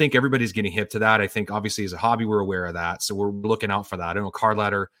thankfully I think everybody's getting hip to that. I think obviously as a hobby, we're aware of that. So we're looking out for that. I know Card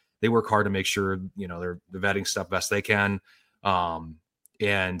Ladder, they work hard to make sure, they're vetting stuff best they can.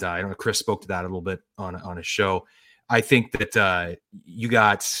 And I don't know, Chris spoke to that a little bit on his show. I think that you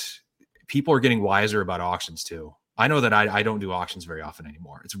got people are getting wiser about auctions too. I know that I don't do auctions very often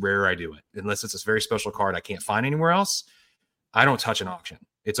anymore. It's rare I do it unless it's a very special card I can't find anywhere else. I don't touch an auction.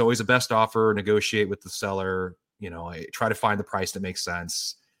 It's always a best offer, negotiate with the seller, I try to find the price that makes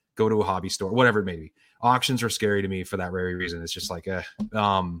sense, go to a hobby store, whatever it may be. Auctions are scary to me for that very reason. It's just like,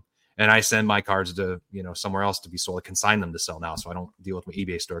 and I send my cards to, somewhere else to be sold. I consign them to sell now. So I don't deal with my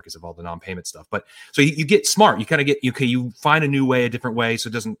eBay store because of all the non-payment stuff. But so you get smart. You kind of get, you find a new way, a different way. So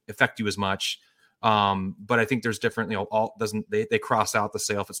it doesn't affect you as much. But I think there's different, they cross out the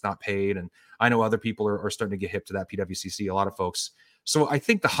sale if it's not paid. And I know other people are starting to get hip to that, PWCC, a lot of folks. So I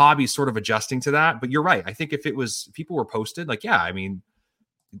think the hobby is sort of adjusting to that, but you're right. I think if people were posted, that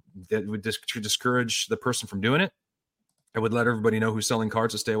would discourage the person from doing it. I would let everybody know who's selling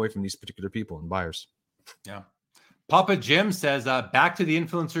cards to stay away from these particular people and buyers. Yeah. Papa Jim says, back to the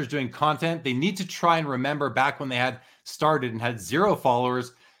influencers doing content. They need to try and remember back when they had started and had 0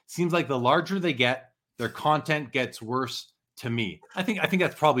 followers. Seems like the larger they get, their content gets worse to me. I think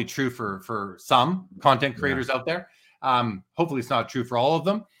that's probably true for some content creators out there. Hopefully it's not true for all of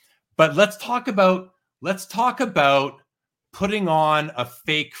them, but let's talk about putting on a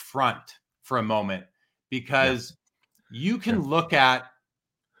fake front for a moment, because you can look at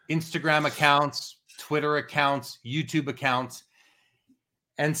Instagram accounts, Twitter accounts, YouTube accounts,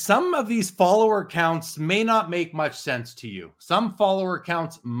 and some of these follower accounts may not make much sense to you. Some follower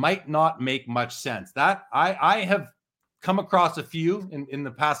accounts might not make much sense. That I have come across a few in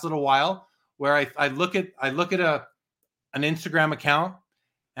the past little while where I look at an Instagram account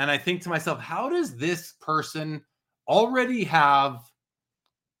and I think to myself, how does this person already have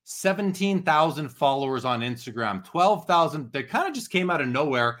 17,000 followers on Instagram, 12,000? They kind of just came out of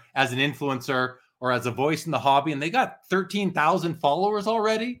nowhere as an influencer or as a voice in the hobby, and they got 13,000 followers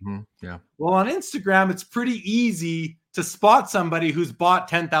already. Mm-hmm. Yeah. Well, on Instagram, it's pretty easy to spot somebody who's bought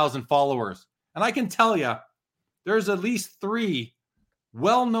 10,000 followers. And I can tell you, there's at least 3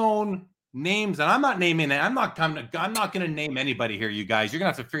 well-known names, and I'm not naming it. I'm not going to name anybody here, you guys. You're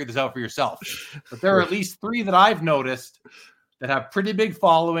going to have to figure this out for yourself. But there are at least 3 that I've noticed that have pretty big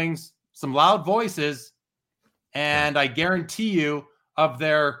followings, some loud voices, and I guarantee you, of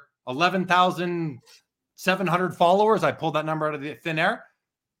their 11,700 followers, I pulled that number out of the thin air,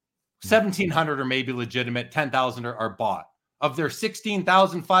 1,700 are maybe legitimate, 10,000 are bought. Of their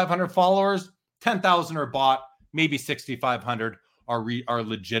 16,500 followers, 10,000 are bought, maybe 6,500 are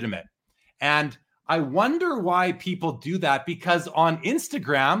legitimate. And I wonder why people do that, because on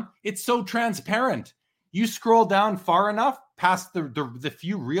Instagram, it's so transparent. You scroll down far enough past the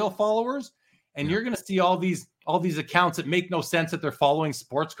few real followers, and you're going to see all these accounts that make no sense that they're following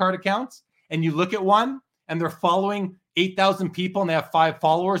sports card accounts. And you look at one and they're following 8,000 people and they have 5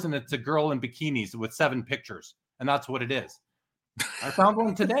 followers, and it's a girl in bikinis with 7 pictures. And that's what it is. I found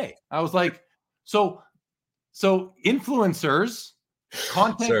one today. I was like, so influencers,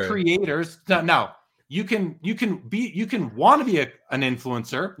 content creators. Now you can want to be an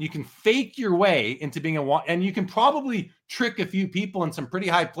influencer. You can fake your way into being and you can probably trick a few people in some pretty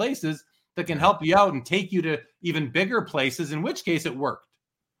high places that can help you out and take you to even bigger places, in which case it worked.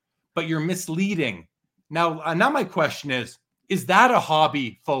 But you're misleading. Now my question is that a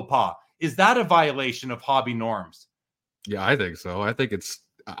hobby faux pas? Is that a violation of hobby norms? Yeah, I think so. I think it's,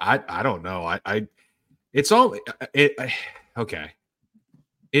 I don't know. It's all, okay.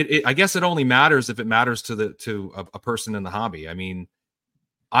 I guess it only matters if it matters to a person in the hobby. I mean,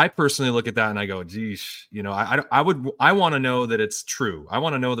 I personally look at that and I go, geez, I want to know that it's true. I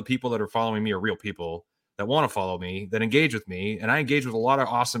want to know the people that are following me are real people that want to follow me, that engage with me. And I engage with a lot of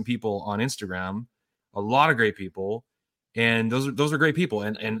awesome people on Instagram, a lot of great people. And those are great people.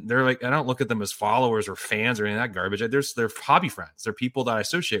 And they're like, I don't look at them as followers or fans or any of that garbage. They're hobby friends. They're people that I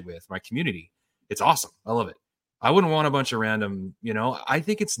associate with, my community. It's awesome. I love it. I wouldn't want a bunch of random, I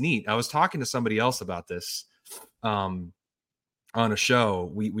think it's neat. I was talking to somebody else about this on a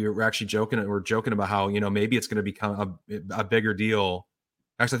show. We were actually joking about how, maybe it's going to become a bigger deal.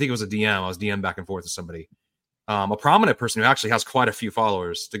 Actually, I think it was a DM. I was DM back and forth with somebody. A prominent person who actually has quite a few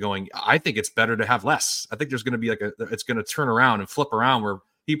followers to going, I think it's better to have less. I think there's going to be it's going to turn around and flip around where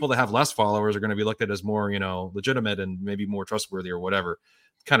people that have less followers are going to be looked at as more, legitimate and maybe more trustworthy or whatever.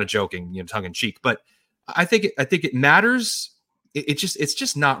 Kind of joking, tongue in cheek, but I think it matters.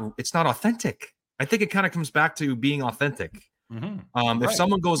 It's not authentic. I think it kind of comes back to being authentic. Mm-hmm. If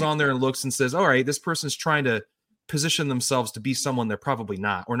someone goes on there and looks and says, all right, this person's trying to position themselves to be someone they're probably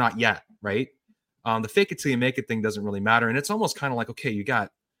not, or not yet. Right. The fake it till you make it thing doesn't really matter. And it's almost kind of like, okay, you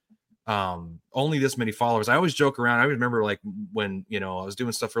got only this many followers. I always joke around. I remember like when, I was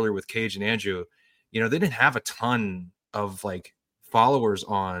doing stuff earlier with Cage and Andrew, you know, they didn't have a ton of like followers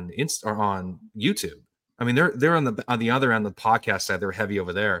on Insta or on YouTube. I mean, they're on the other end of the podcast side. They're heavy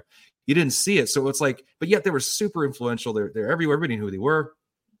over there. You didn't see it. So it's like, but yet they were super influential. They're everywhere. Everybody knew who they were.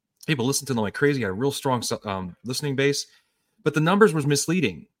 People listened to them like crazy. Had a real strong listening base, but the numbers was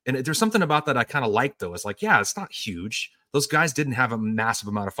misleading. And there's something about that I kind of liked though. It's like, yeah, it's not huge. Those guys didn't have a massive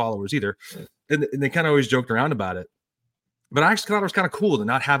amount of followers either. And they kind of always joked around about it. But I actually thought it was kind of cool to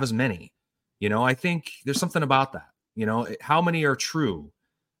not have as many. You know, I think there's something about that. You know, how many are true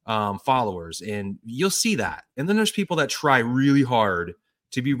followers? And you'll see that. And then there's people that try really hard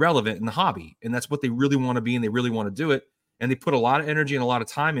to be relevant in the hobby. And that's what they really want to be. And they really want to do it. And they put a lot of energy and a lot of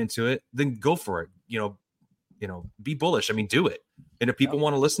time into it. Then go for it. You know, be bullish. I mean, do it. And if people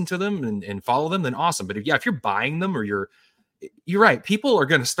want to listen to them and follow them, then awesome. But if you're buying them or you're right. People are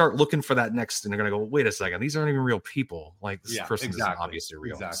going to start looking for that next, and they're going to go, wait a second, these aren't even real people. Like this person is obviously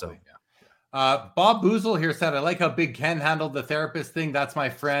real. Exactly. So, yeah. Bob Boozle here said, I like how Big Ken handled the therapist thing. That's my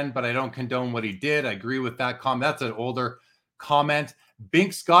friend, but I don't condone what he did. I agree with that comment. That's an older comment.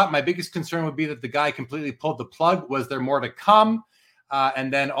 Bink Scott, my biggest concern would be that the guy completely pulled the plug. Was there more to come?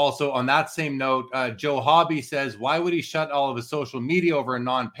 And then also on that same note, Joe Hobby says, why would he shut all of his social media over a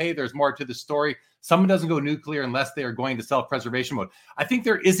non-pay? There's more to the story. Someone doesn't go nuclear unless they are going to self-preservation mode. I think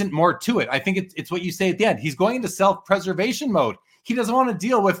there isn't more to it. I think it's what you say at the end. He's going into self-preservation mode. He doesn't want to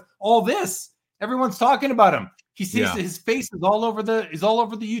deal with all this. Everyone's talking about him. He sees his face is all over the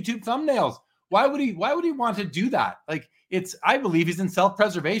YouTube thumbnails. Why would he want to do that? Like I believe he's in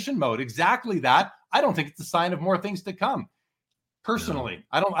self-preservation mode. Exactly that. I don't think it's a sign of more things to come. Personally,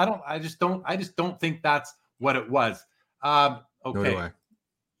 no. I just don't think that's what it was. Okay.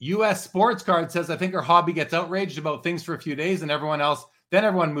 US Sports Card says, I think our hobby gets outraged about things for a few days and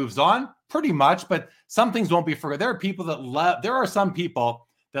everyone moves on pretty much, but some things won't be forgotten. There are some people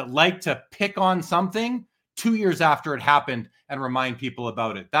that like to pick on something 2 years after it happened and remind people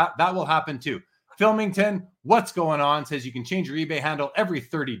about it. That will happen too. Filmington, what's going on? Says you can change your eBay handle every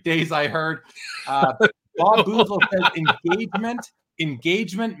 30 days. I heard. Bob Boozle says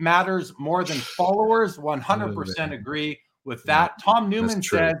engagement matters more than followers. 100% agree with that. Tom Newman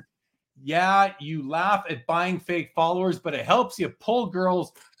said, yeah, you laugh at buying fake followers, but it helps you pull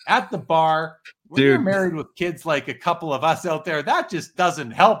girls at the bar. When you're married with kids like a couple of us out there, that just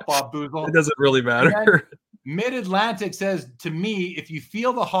doesn't help, Bob Boozle. It doesn't really matter. Mid-Atlantic says, to me, if you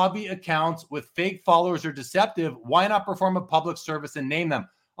feel the hobby accounts with fake followers are deceptive, why not perform a public service and name them?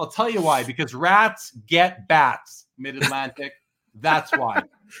 I'll tell you why, because rats get bats, Mid-Atlantic. That's why.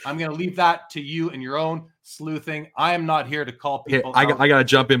 I'm going to leave that to you and your own sleuthing. I am not here to call people. I got to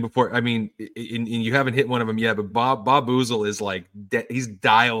jump in before. I mean, and you haven't hit one of them yet, but Bob Boozle is like, he's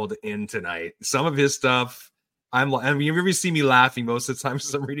dialed in tonight. Some of his stuff, I mean, you ever see me laughing most of the time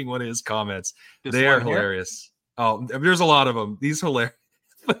as I'm reading one of his comments. They are hilarious. Oh, there's a lot of them. These hilarious.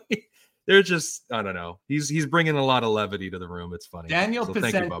 They're just, I don't know. He's bringing a lot of levity to the room. It's funny. Daniel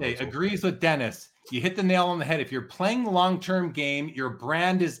Picente agrees with Dennis. You hit the nail on the head. If you're playing long-term game, your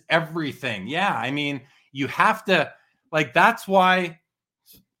brand is everything. Yeah, I mean, you have to, like, that's why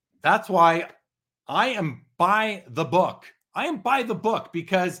I am by the book. I am by the book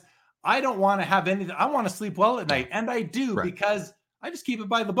because I don't want to have anything. I want to sleep well at night, and I do because I just keep it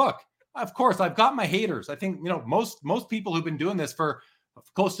by the book. Of course, I've got my haters. I think, most people who've been doing this for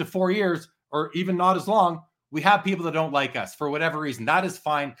close to 4 years or even not as long, we have people that don't like us for whatever reason. That is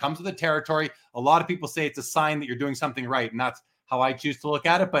fine. Comes with the territory. A lot of people say it's a sign that you're doing something right. And that's how I choose to look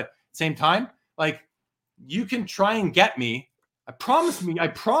at it. But at the same time, like, you can try and get me. I promise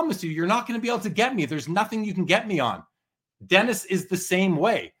you, you're not going to be able to get me. There's nothing you can get me on. Dennis is the same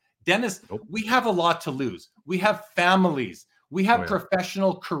way. Dennis, we have a lot to lose. We have families. We have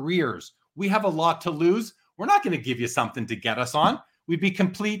professional careers. We have a lot to lose. We're not going to give you something to get us on. We'd be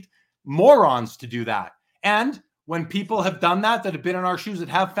complete morons to do that. And when people have done that have been in our shoes, that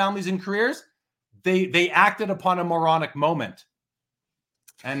have families and careers, they acted upon a moronic moment.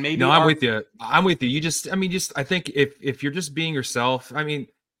 And maybe I'm with you. I think if you're just being yourself, I mean,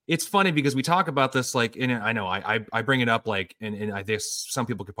 it's funny because we talk about this, like, and I know I bring it up, like, and I guess some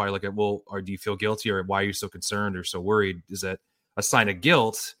people could probably look at, well, or do you feel guilty, or why are you so concerned or so worried? Is that a sign of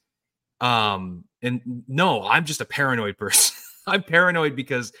guilt? And no, I'm just a paranoid person. I'm paranoid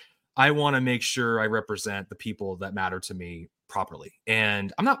because I want to make sure I represent the people that matter to me properly.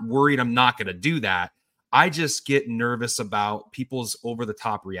 And I'm not worried I'm not going to do that. I just get nervous about people's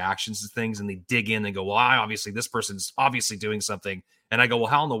over-the-top reactions to things, and they dig in and go, well, obviously this person's obviously doing something. And I go, well,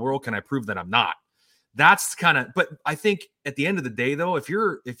 how in the world can I prove that I'm not? That's kind of, but I think at the end of the day, though, if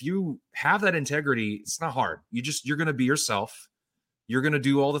you have that integrity, it's not hard. You're going to be yourself. You're going to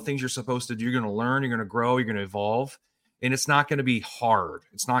do all the things you're supposed to do. You're going to learn, you're going to grow, you're going to evolve. And it's not going to be hard.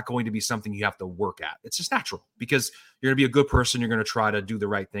 It's not going to be something you have to work at. It's just natural because you're going to be a good person. You're going to try to do the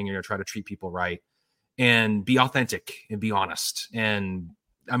right thing. You're going to try to treat people right and be authentic and be honest. And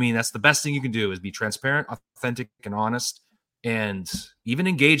I mean, that's the best thing you can do is be transparent, authentic, and honest, and even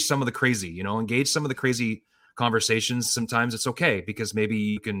engage some of the crazy, engage some of the crazy conversations. Sometimes it's okay because maybe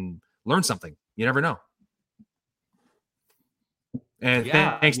you can learn something. You never know. And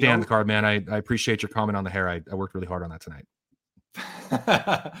thanks, Dan, the card man. I appreciate your comment on the hair. I worked really hard on that tonight.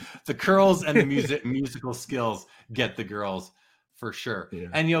 The curls and the musical skills get the girls for sure. Yeah.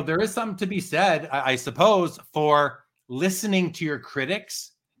 And, there is something to be said, I suppose, for listening to your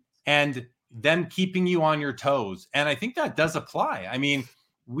critics and them keeping you on your toes. And I think that does apply. I mean,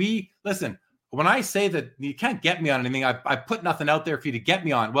 listen, when I say that you can't get me on anything, I put nothing out there for you to get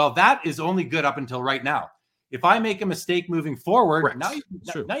me on. Well, that is only good up until right now. If I make a mistake moving forward, right. now you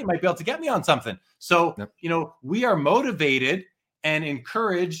might be able to get me on something. So, yep. We are motivated and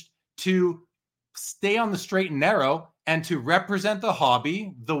encouraged to stay on the straight and narrow and to represent the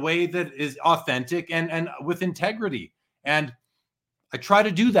hobby the way that is authentic and with integrity. And I try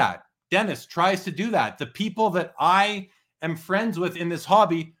to do that. Dennis tries to do that. The people that I am friends with in this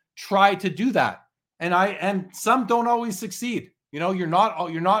hobby try to do that. And some don't always succeed. You're not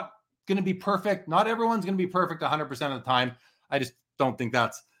going to be perfect. Not everyone's going to be perfect 100% of the time. I just don't think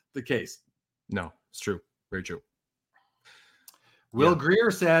that's the case. No, it's true. Very true. Will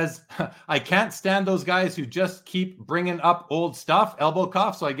Greer says, I can't stand those guys who just keep bringing up old stuff, elbow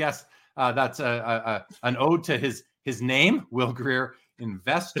cuff. So I guess that's an ode to his name, Will Greer,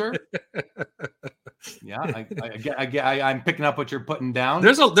 investor. Yeah, I'm picking up what you're putting down.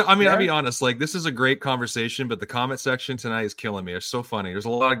 I'll be honest, like this is a great conversation, but the comment section tonight is killing me. It's so funny. There's a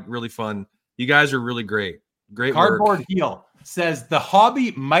lot of really fun. You guys are really great. Great Cardboard work. Heel says the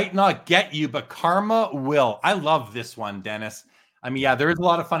hobby might not get you, but karma will. I love this one, Dennis. I mean, yeah, there is a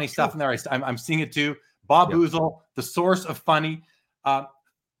lot of funny stuff in there. I'm seeing it too. Bob Boozle, the source of funny.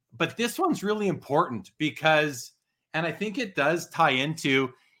 But this one's really important because, and I think it does tie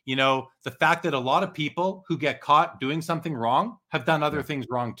into, the fact that a lot of people who get caught doing something wrong have done other things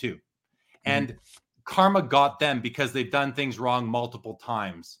wrong too. And karma got them because they've done things wrong multiple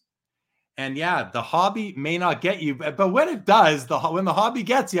times. And the hobby may not get you, but when it does, when the hobby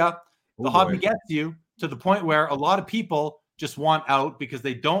gets you, hobby gets you to the point where a lot of people just want out because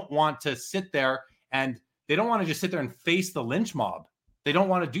they don't want to sit there and they don't want to just sit there and face the lynch mob. They don't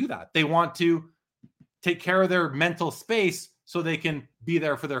want to do that. They want to take care of their mental space so they can be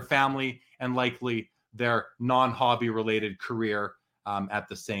there for their family and likely their non-hobby related career at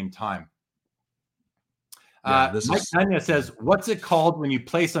the same time. Mike Tanya says, what's it called when you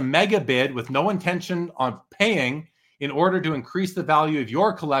place a mega bid with no intention on paying in order to increase the value of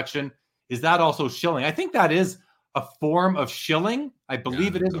your collection? Is that also shilling? I think that is a form of shilling. I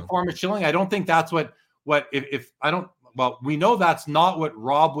believe it is a form of shilling. I don't think that's we know that's not what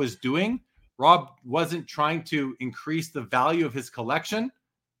Rob was doing. Rob wasn't trying to increase the value of his collection.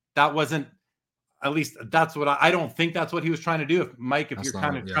 That wasn't, at least that's what I don't think that's what he was trying to do. If you're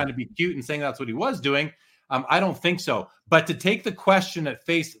kind of trying to be cute and saying that's what he was doing, I don't think so. But to take the question at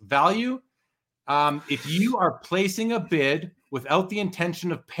face value, if you are placing a bid without the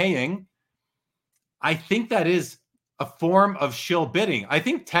intention of paying, I think that is a form of shill bidding. I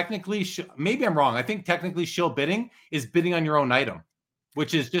think technically, maybe I'm wrong. I think technically shill bidding is bidding on your own item,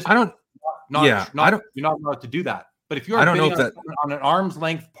 which is just you're not allowed to do that. But if you're bidding on an arm's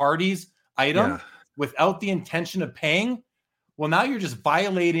length party's item without the intention of paying, well, now you're just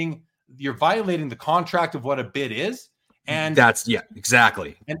violating the contract of what a bid is. And that's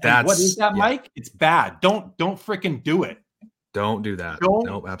exactly. And what is that, Mike? It's bad. Don't freaking do it. Don't do that.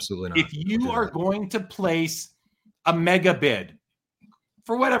 No, absolutely not. If you are going to place a mega bid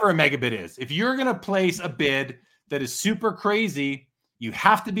for whatever a mega bid is, if you're going to place a bid that is super crazy, you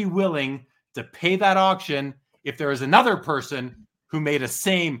have to be willing to pay that auction if there is another person who made a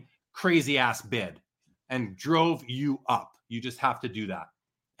same crazy ass bid and drove you up. You just have to do that.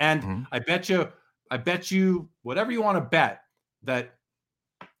 And I bet you whatever you want to bet that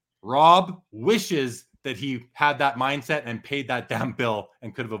Rob wishes that he had that mindset and paid that damn bill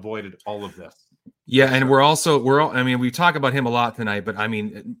and could have avoided all of this. Yeah. And we talk about him a lot tonight, but I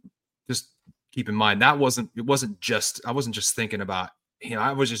mean, just keep in mind I wasn't just thinking about,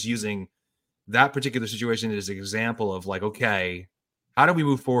 I was just using that particular situation as an example of like, okay, how do we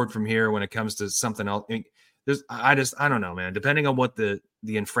move forward from here when it comes to something else? I mean, I don't know, man, depending on what the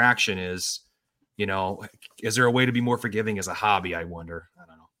infraction is, is there a way to be more forgiving as a hobby? I wonder. I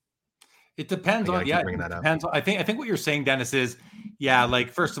don't know. It depends on, it depends. I think what you're saying, Dennis, is,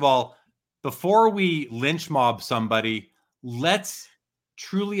 like, first of all, before we lynch mob somebody, let's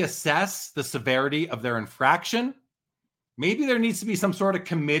truly assess the severity of their infraction. Maybe there needs to be some sort of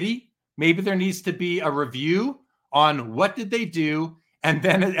committee. Maybe there needs to be a review on what did they do. And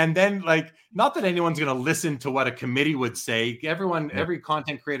then like, not that anyone's going to listen to what a committee would say. Every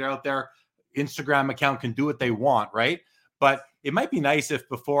content creator out there, Instagram account can do what they want, right? But it might be nice if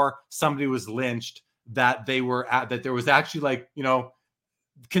before somebody was lynched that there was actually, like,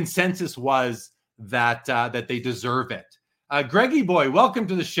 consensus was that they deserve it. Greggy Boy, welcome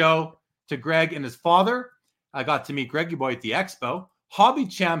to the show. To Greg and his father. I got to meet Greggy Boy at the expo. Hobby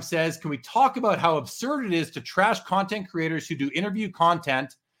Champ says, can we talk about how absurd it is to trash content creators who do interview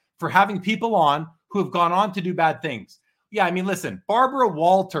content for having people on who have gone on to do bad things? Yeah, I mean, listen, Barbara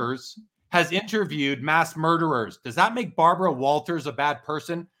Walters has interviewed mass murderers. Does that make Barbara Walters a bad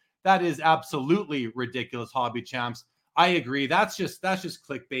person? That is absolutely ridiculous, Hobby Champs. I agree. That's just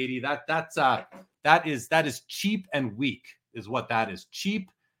clickbaity. That is cheap and weak, is what that is. Cheap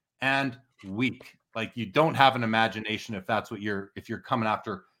and weak. Like, you don't have an imagination if that's what if you're coming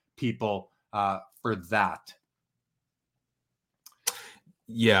after people for that.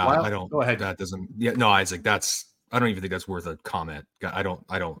 Yeah, Wild, I don't. Go ahead. That doesn't. Yeah, no, Isaac. I don't even think that's worth a comment. I don't.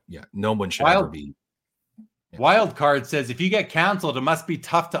 Yeah, no one should ever be. Yeah. Wildcard says, if you get canceled, it must be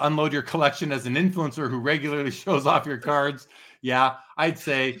tough to unload your collection as an influencer who regularly shows off your cards. Yeah, I'd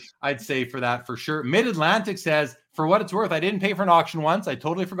say for that for sure. Mid-Atlantic says, for what it's worth, I didn't pay for an auction once. I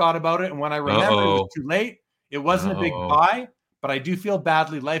totally forgot about it. And when I remember, it was too late. It wasn't a big buy, but I do feel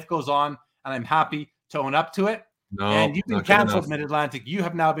badly. Life goes on, and I'm happy to own up to it. No, and you've been canceled, Mid-Atlantic. You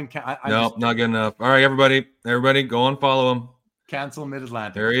have now been canceled. No, not good enough. All right, everybody, go and follow him. Cancel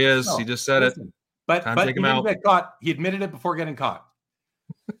Mid-Atlantic. There he is. He just said it. But he didn't get caught. He admitted it before getting caught.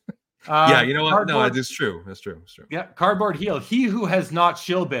 Yeah, you know what? No, it's true. That's true. It's true. Yeah, Cardboard Heel. He who has not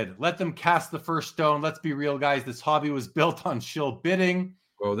shill bid, let them cast the first stone. Let's be real, guys. This hobby was built on shill bidding.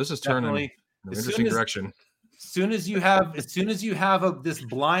 Oh, this is turning in an interesting direction. As soon as you have this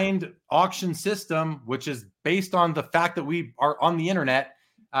blind auction system, which is based on the fact that we are on the internet,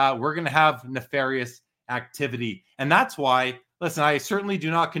 we're going to have nefarious activity. And that's why, listen, I certainly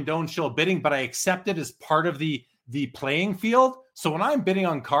do not condone shill bidding, but I accept it as part of the playing field. So when I'm bidding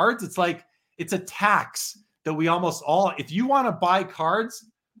on cards, it's like, it's a tax that we almost all, if you want to buy cards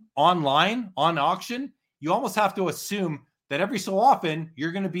online on auction, you almost have to assume that every so often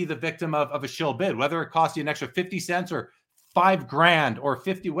you're going to be the victim of a shill bid, whether it costs you an extra 50 cents or $5,000 or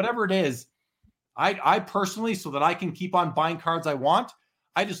 50, whatever it is. I personally, so that I can keep on buying cards I want,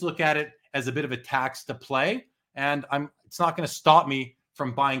 I just look at it as a bit of a tax to play. And it's not going to stop me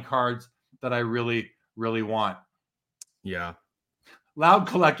from buying cards that I really, really want. Yeah. Loud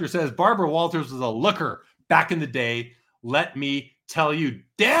Collector says, Barbara Walters was a looker back in the day. Let me tell you,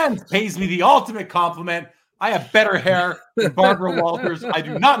 Dan pays me the ultimate compliment. I have better hair than Barbara Walters. I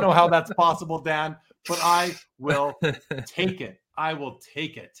do not know how that's possible, Dan, but I will take it. I will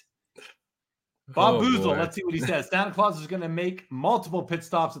take it. Bob Boozle, let's see what he says. Santa Claus is going to make multiple pit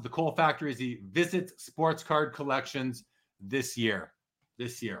stops at the coal factory as he visits sports card collections this year.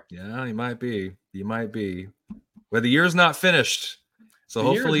 Yeah, he might be. Well, the year's not finished. So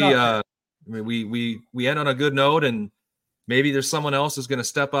hopefully we end on a good note, and maybe there's someone else who's going to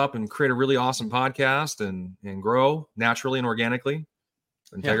step up and create a really awesome podcast and grow naturally and organically.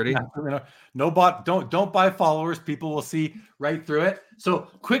 Integrity. Yeah, no bot. Don't buy followers. People will see right through it. So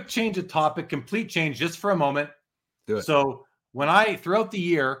quick change of topic, complete change just for a moment. Do it. So throughout the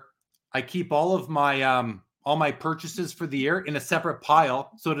year, I keep all of my purchases for the year in a separate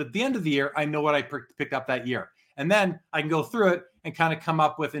pile. So at the end of the year, I know what I picked up that year. And then I can go through it and kind of come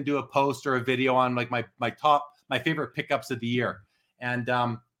up with and do a post or a video on like my favorite pickups of the year. And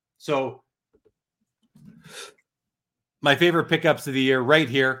so my favorite pickups of the year right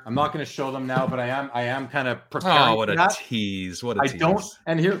here. I'm not going to show them now, but I am kind of preparing. Oh, what a tease. What a tease. Don't.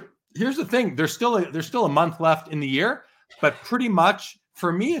 And here's the thing. There's still a month left in the year, but pretty much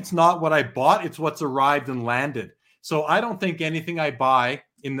for me, it's not what I bought. It's what's arrived and landed. So I don't think anything I buy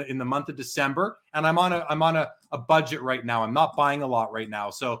in the month of December, and I'm on a budget right now. I'm not buying a lot right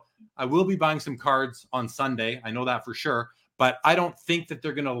now. So I will be buying some cards on Sunday. I know that for sure, but I don't think that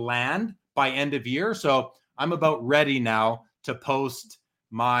they're going to land by end of year. So I'm about ready now to post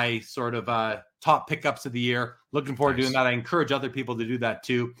my sort of top pickups of the year. Looking forward to doing that. I encourage other people to do that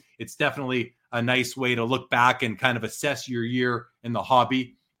too. It's definitely a nice way to look back and kind of assess your year in the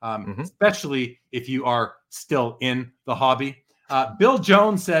hobby, especially if you are still in the hobby. Bill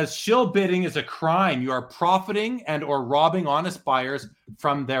Jones says shill bidding is a crime. You are profiting and or robbing honest buyers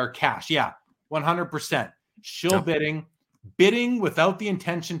from their cash. Yeah, 100%. Shill bidding without the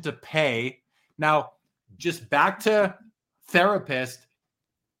intention to pay. Now, just back to therapist.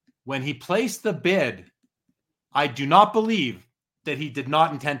 When he placed the bid, I do not believe that he did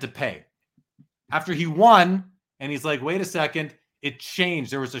not intend to pay. After he won, and he's like, wait a second, it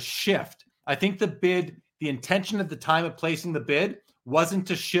changed. There was a shift. I think the intention at the time of placing the bid wasn't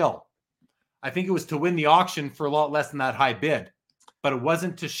to shill. I think it was to win the auction for a lot less than that high bid, but it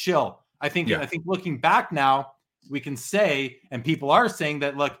wasn't to shill. I think looking back now, we can say, and people are saying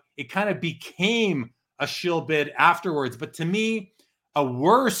that, look, it kind of became a shill bid afterwards. But to me, a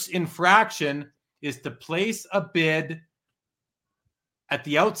worse infraction is to place a bid at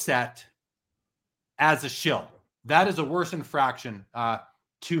the outset as a shill. That is a worse infraction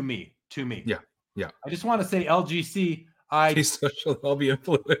to me. Yeah. I just want to say, LGC, I'll be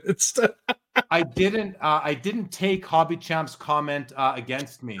influenced. I didn't take Hobby Champ's comment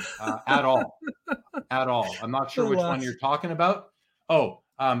against me at all. I'm not sure which one you're talking about. The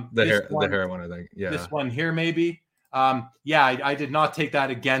hair one, I think. Yeah, this one here, maybe. I did not take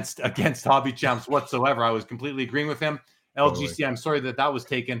that against Hobby Champs whatsoever. I was completely agreeing with him. LGC, totally. I'm sorry that was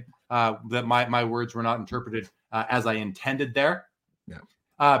taken. That my words were not interpreted as I intended there.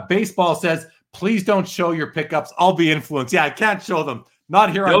 Yeah. Baseball says, please don't show your pickups. I'll be influenced. Yeah, I can't show them.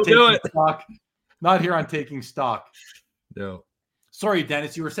 Not here on Taking Stock. Not here on Taking Stock. No. Sorry,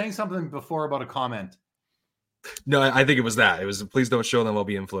 Dennis. You were saying something before about a comment. No, I think it was that. It was please don't show them. I'll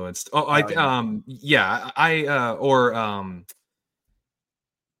be influenced.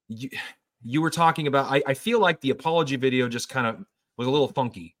 You were talking about. I feel like the apology video just kind of was a little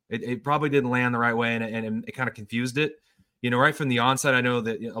funky. It probably didn't land the right way, and it kind of confused it. Right from the onset, I know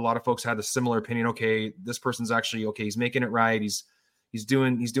that a lot of folks had a similar opinion. Okay, this person's actually okay. He's making it right. He's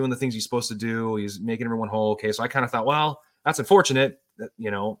doing the things he's supposed to do. He's making everyone whole. Okay, so I kind of thought, well, that's unfortunate,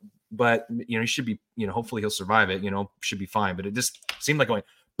 but he should be, hopefully he'll survive it. Should be fine. But it just seemed like going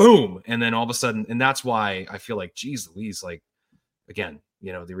boom, and then all of a sudden, and that's why I feel like, geez Louise, like again,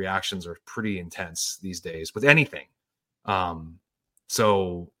 the reactions are pretty intense these days with anything.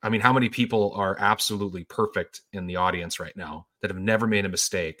 So, I mean, how many people are absolutely perfect in the audience right now that have never made a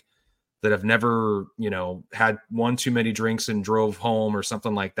mistake, that have never, had one too many drinks and drove home or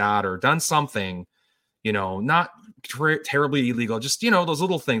something like that, or done something, not terribly illegal, just, those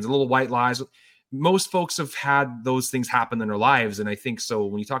little things, the little white lies. Most folks have had those things happen in their lives. And I think so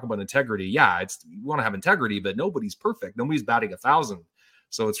when you talk about integrity, you want to have integrity, but nobody's perfect. Nobody's batting 1,000.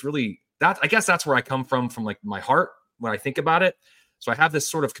 So it's really that, I guess that's where I come from like my heart when I think about it. So I have this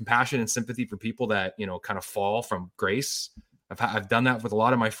sort of compassion and sympathy for people that, kind of fall from grace. I've done that with a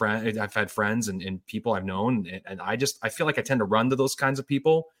lot of my friends. I've had friends and people I've known. And I feel like I tend to run to those kinds of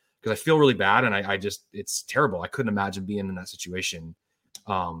people because I feel really bad. And it's terrible. I couldn't imagine being in that situation.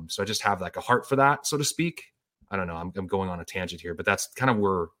 So I just have like a heart for that, so to speak. I don't know. I'm going on a tangent here, but that's kind of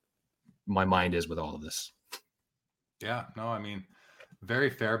where my mind is with all of this. Yeah, no, I mean, very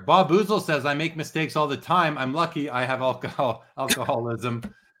fair. Bob Ouzle says, I make mistakes all the time. I'm lucky I have alcoholism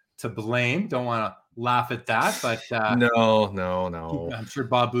to blame. Don't want to laugh at that, but no. I'm sure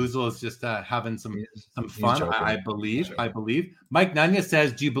Bob Ouzle is just having some fun. I believe. Mike Nunya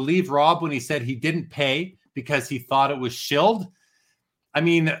says, do you believe Rob when he said he didn't pay because he thought it was shilled? I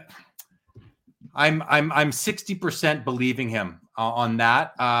mean, I'm 60% believing him on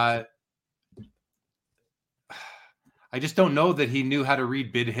that. I just don't know that he knew how to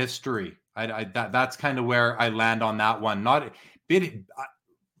read bid history. That's kind of where I land on that one.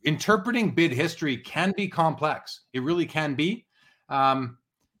 Interpreting bid history can be complex. It really can be. I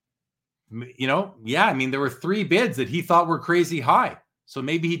mean, there were 3 bids that he thought were crazy high. So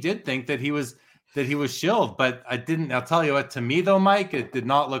maybe he did think that he was shilled, but I'll tell you what, to me though, Mike, it did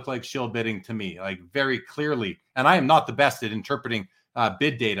not look like shill bidding to me, like very clearly. And I am not the best at interpreting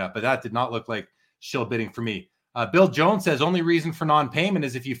bid data, but that did not look like shill bidding for me. Bill Jones says only reason for non-payment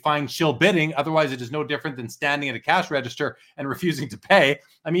is if you find shill bidding. Otherwise, it is no different than standing at a cash register and refusing to pay.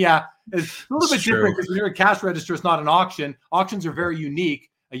 I mean, yeah, it's a little bit different because when you're a cash register, it's not an auction. Auctions are very unique.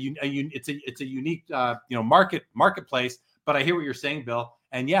 It's a unique marketplace. But I hear what you're saying, Bill.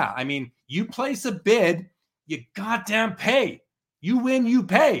 And yeah, I mean, you place a bid, you goddamn pay. You win, you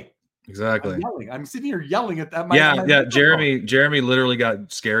pay. Exactly. I'm sitting here yelling at that. Jeremy literally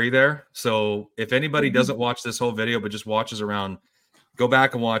got scary there. So if anybody doesn't watch this whole video, but just watches around, go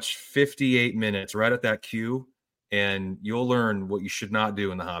back and watch 58 minutes right at that cue, and you'll learn what you should not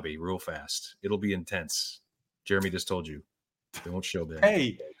do in the hobby real fast. It'll be intense. Jeremy just told you, don't show that.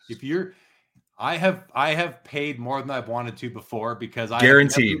 Hey, I have paid more than I've wanted to before because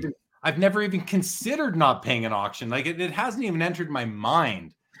guaranteed. I've never even considered not paying an auction. Like it hasn't even entered my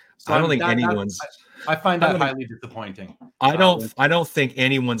mind. So I don't think anyone's. I find that highly disappointing. I don't think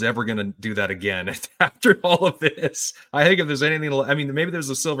anyone's ever going to do that again after all of this. I think if there's anything, I mean, maybe there's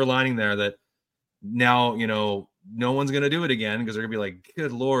a silver lining there that now, no one's going to do it again because they're going to be like,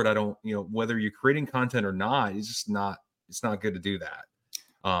 good Lord, I don't, whether you're creating content or not, it's not good to do that.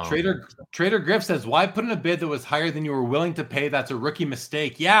 Trader Griff says, why put in a bid that was higher than you were willing to pay? That's a rookie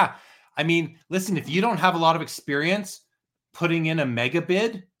mistake. Yeah. I mean, listen, if you don't have a lot of experience putting in a mega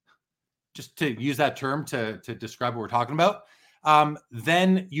bid, just to use that term to describe what we're talking about,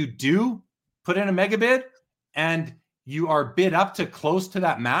 then you do put in a mega bid and you are bid up to close to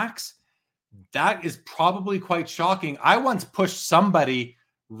that max. That is probably quite shocking. I once pushed somebody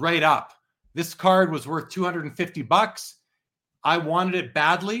right up. This card was worth $250. I wanted it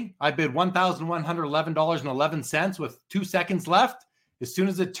badly. I bid $1,111.11 with 2 seconds left. As soon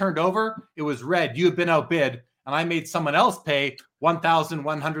as it turned over, it was red. You had been outbid. And I made someone else pay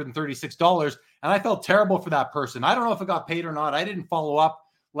 $1,136. And I felt terrible for that person. I don't know if it got paid or not. I didn't follow up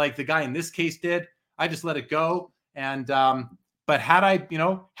like the guy in this case did. I just let it go. And, but had I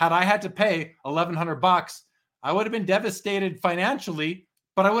had to pay $1,100, I would have been devastated financially,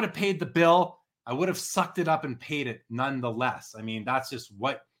 but I would have paid the bill. I would have sucked it up and paid it nonetheless. I mean, that's just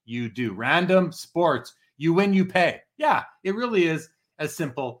what you do. Random sports, you win, you pay. Yeah, it really is as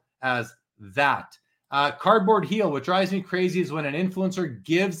simple as that. Cardboard Heel, what drives me crazy is when an influencer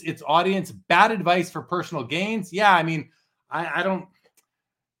gives its audience bad advice for personal gains. Yeah, I mean, I don't.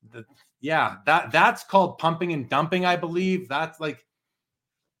 That's called pumping and dumping, I believe. That's like,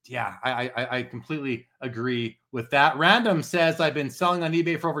 yeah, I completely agree with that. Random says, I've been selling on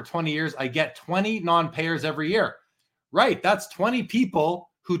eBay for over 20 years. I get 20 non-payers every year. Right, that's 20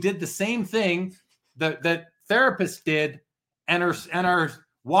 people who did the same thing that therapists did and are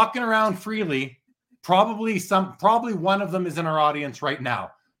walking around freely. Probably one of them is in our audience right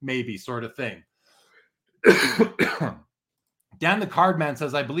now, maybe, sort of thing. Dan the Cardman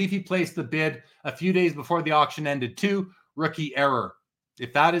says, I believe he placed the bid a few days before the auction ended too. Rookie error.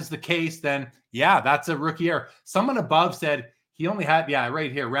 If that is the case, then yeah, that's a rookie error. Someone above said he only had,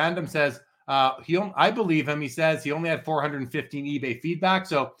 right here. Random says, I believe him. He says he only had 415 eBay feedback.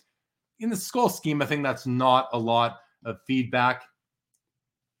 So in the skull scheme, I think that's not a lot of feedback.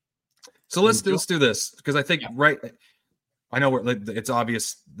 So let's do this because I think right. I know it's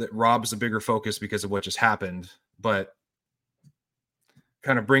obvious that Rob's a bigger focus because of what just happened, but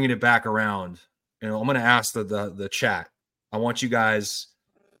kind of bringing it back around. I'm going to ask the chat. I want you guys,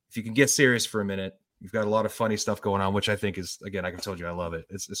 if you can get serious for a minute. You've got a lot of funny stuff going on, which I think is, again, like I told you, I love it.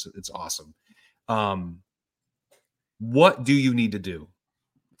 It's awesome. What do you need to do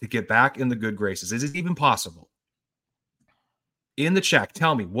to get back in the good graces? Is it even possible? In the chat,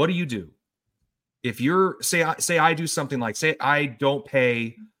 tell me, what do you do? If you're say I do something like, say I don't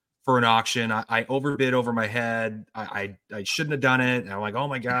pay for an auction, I overbid over my head, I shouldn't have done it, and I'm like, oh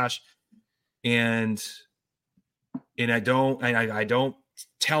my gosh, and I don't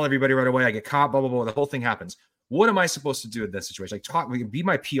tell everybody right away, I get caught, blah blah blah, the whole thing happens. What am I supposed to do in that situation? Like, be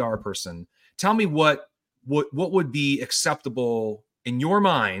my PR person. Tell me what would be acceptable in your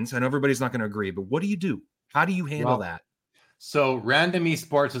minds. I know everybody's not going to agree, but what do you do? How do you handle that? So Random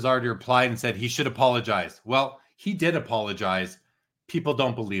Esports has already replied and said he should apologize. Well, he did apologize. People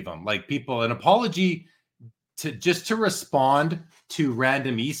don't believe him. Like an apology to respond to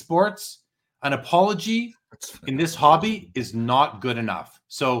Random Esports, an apology in this hobby is not good enough.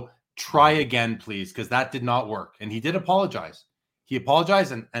 So try again, please, because that did not work. And he did apologize. He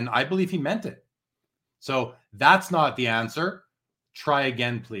apologized, and I believe he meant it. So that's not the answer. Try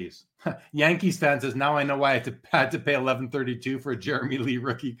again, please. Yankees fan says, now I know why I had to pay $11.32 for a Jeremy Lee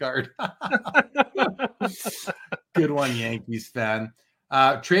rookie card. Good one, Yankees fan.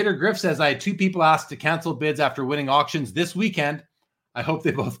 Trader Griff says, I had 2 people asked to cancel bids after winning auctions this weekend. I hope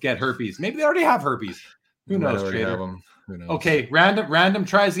they both get herpes. Maybe they already have herpes. Who knows, Trader? Who knows? Okay, random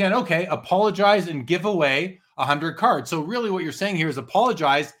tries again. Okay, apologize and give away 100 cards. So really what you're saying here is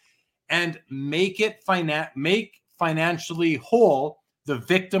apologize and make financially whole the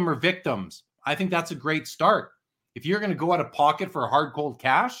victim or victims. I think that's a great start. If you're going to go out of pocket for hard cold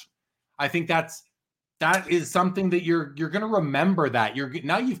cash, I think that is something that you're going to remember that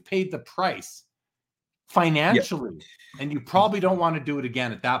now you've paid the price financially, and you probably don't want to do it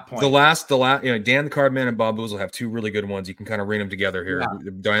again at that point. The last, Dan the Cardman and Bob Boozle have 2 really good ones. You can kind of ring them together here.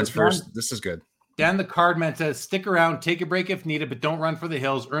 Yeah. Diane's first. This is good. Dan the Cardman says, stick around, take a break if needed, but don't run for the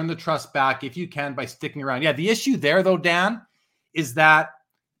hills. Earn the trust back if you can by sticking around. Yeah, the issue there, though, Dan, is that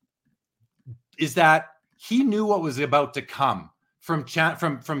is that he knew what was about to come from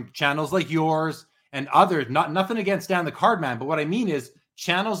channels like yours and others. Nothing against Dan the Cardman, but what I mean is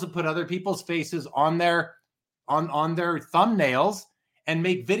channels that put other people's faces on their thumbnails and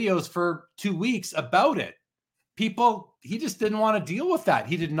make videos for 2 weeks about it. He just didn't want to deal with that.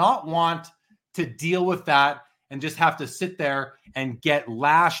 He did not want to deal with that and just have to sit there and get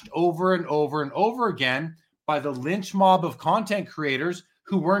lashed over and over and over again by the lynch mob of content creators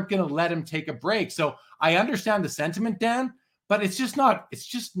who weren't going to let him take a break. So I understand the sentiment, Dan, but it's just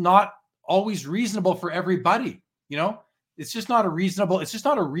not always reasonable for everybody. It's just not a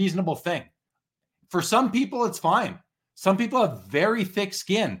reasonable thing. For some people, it's fine. Some people have very thick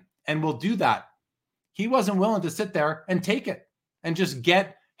skin and will do that. He wasn't willing to sit there and take it and just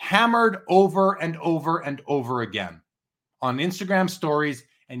get hammered over and over and over again on Instagram stories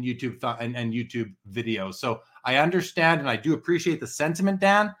and YouTube and YouTube videos. So I understand and I do appreciate the sentiment,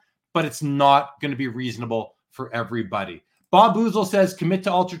 Dan, but it's not going to be reasonable for everybody. Bob Boozle says, commit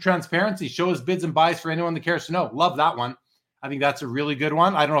to ultra transparency, show his bids and buys for anyone that cares to know. Love that one. I think that's a really good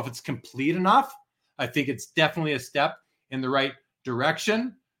one. I don't know if it's complete enough. I think it's definitely a step in the right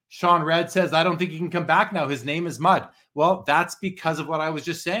direction. Sean Red says, I don't think he can come back now. His name is Mud. Well, that's because of what I was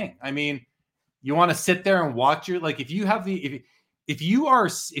just saying. I mean, you want to sit there and watch if you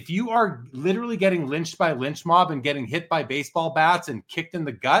are literally getting lynched by a lynch mob and getting hit by baseball bats and kicked in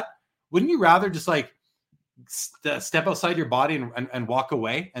the gut, wouldn't you rather just step outside your body and walk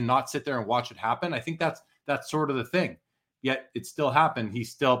away and not sit there and watch it happen? I think that's sort of the thing. Yet it still happened.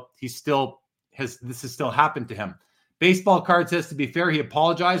 This has still happened to him. Baseball Card says, to be fair, he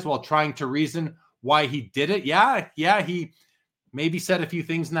apologized while trying to reason why he did it. Yeah, he maybe said a few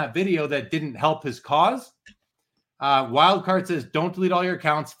things in that video that didn't help his cause. Wildcard says, don't delete all your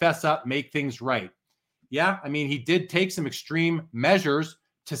accounts, fess up, make things right. Yeah, I mean, he did take some extreme measures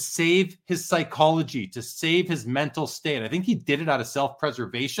to save his psychology, to save his mental state. I think he did it out of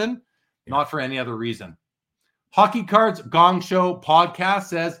self-preservation, not for any other reason. Hockey Cards Gong Show podcast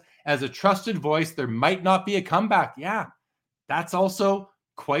says, as a trusted voice, there might not be a comeback. Yeah, that's also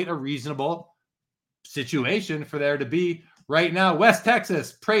quite a reasonable situation for there to be right now. West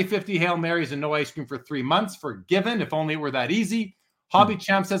Texas, pray 50 Hail Marys and no ice cream for 3 months. Forgiven, if only it were that easy. Hobby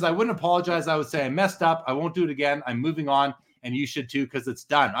Champ says, I wouldn't apologize. I would say I messed up. I won't do it again. I'm moving on, and you should too because it's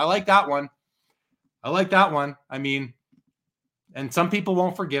done. I like that one. I mean, and some people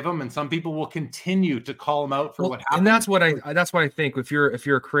won't forgive him, and some people will continue to call him out for what happened. And that's what I think. If you're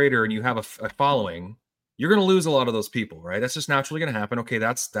a creator and you have a following, you're going to lose a lot of those people, right? That's just naturally going to happen. Okay,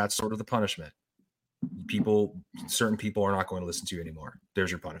 that's sort of the punishment. Certain people are not going to listen to you anymore.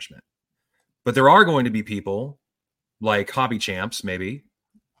 There's your punishment. But there are going to be people like Hobby Champs, maybe,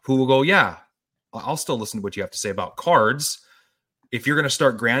 who will go, yeah, I'll still listen to what you have to say about cards. If you're going to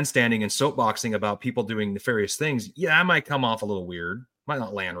start grandstanding and soapboxing about people doing nefarious things, yeah, I might come off a little weird, might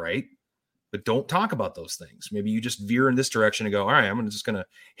not land right, but don't talk about those things. Maybe you just veer in this direction and go, all right, I'm just going to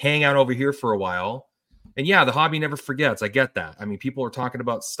hang out over here for a while. And yeah, the hobby never forgets. I get that. I mean, people are talking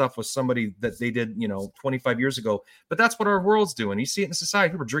about stuff with somebody that they did, 25 years ago, but that's what our world's doing. You see it in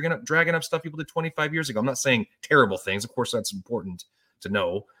society. People are dragging up stuff people did 25 years ago. I'm not saying terrible things. Of course, that's important to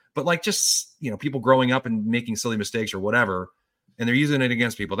know, but people growing up and making silly mistakes or whatever, and they're using it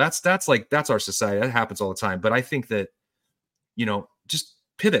against people. That's our society. That happens all the time. But I think that, just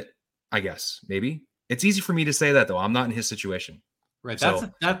pivot, I guess, maybe. It's easy for me to say that, though. I'm not in his situation. Right.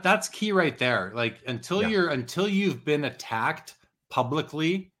 That's key right there. Like until you've been attacked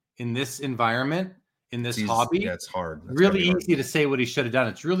publicly in this environment, in this hobby, it's hard. That's really easy to say what he should have done.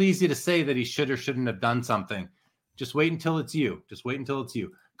 It's really easy to say that he should or shouldn't have done something. Just wait until it's you.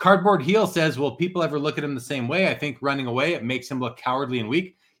 Cardboard Heel says, will people ever look at him the same way? I think running away, it makes him look cowardly and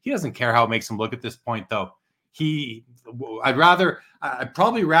weak. He doesn't care how it makes him look at this point, though. I'd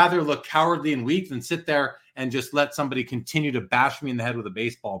probably rather look cowardly and weak than sit there and just let somebody continue to bash me in the head with a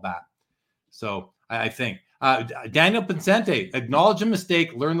baseball bat. So I think Daniel Pincente, acknowledge a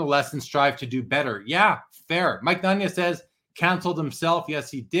mistake, learn the lesson, strive to do better. Yeah, fair. Mike Nunez says, canceled himself. Yes,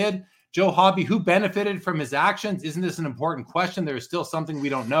 he did. Joe Hobby, who benefited from his actions? Isn't this an important question? There is still something we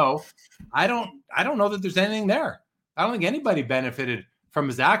don't know. I don't know that there's anything there. I don't think anybody benefited from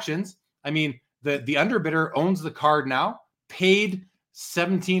his actions. I mean, the underbidder owns the card now, paid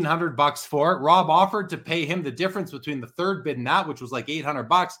 $1,700 for it. Rob offered to pay him the difference between the third bid and that, which was like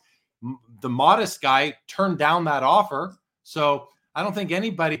 $800. The modest guy turned down that offer. So I don't think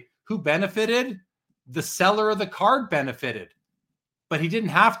anybody who benefited, the seller of the card benefited, but he didn't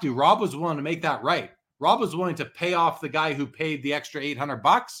have to. Rob was willing to make that right. Rob was willing to pay off the guy who paid the extra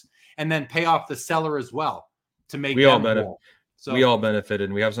 $800 and then pay off the seller as well to make we all benefit. So we all benefited,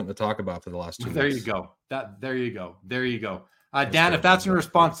 and we have something to talk about for the last 2 there months. you go. There you go. Dan, if that's in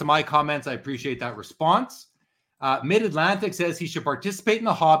response to my comments, I appreciate that response. Mid-Atlantic says he should participate in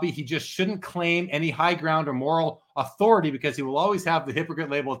the hobby. He just shouldn't claim any high ground or moral authority because he will always have the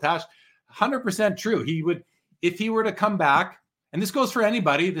hypocrite label attached. 100% true. He would, if he were to come back, and this goes for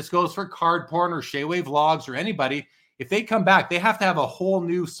anybody, this goes for Card Porn or Shayway Vlogs or anybody. If they come back, they have to have a whole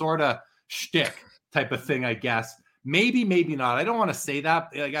new sort of shtick type of thing, I guess. Maybe not. I don't want to say that.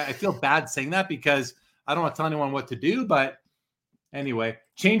 Like, I feel bad saying that because I don't want to tell anyone what to do. But anyway,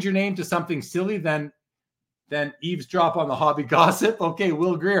 change your name to something silly, then eavesdrop on the hobby gossip. Okay,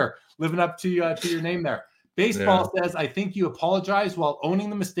 Will Greer, living up to your name there. Baseball says, I think you apologize while owning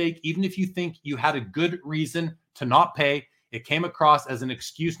the mistake, even if you think you had a good reason to not pay. It came across as an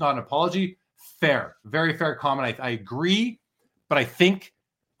excuse, not an apology. Fair, very fair comment. I agree, but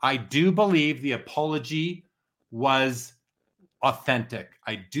I do believe the apology was authentic.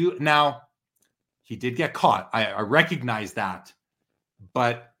 I do. Now, he did get caught. I recognize that,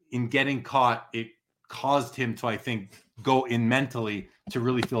 but in getting caught, it caused him to, I think, go in mentally to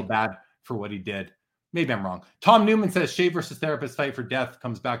really feel bad for what he did. Maybe I'm wrong. Tom Newman says Shea versus therapist fight for death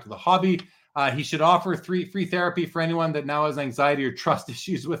comes back to the hobby. He should offer free therapy for anyone that now has anxiety or trust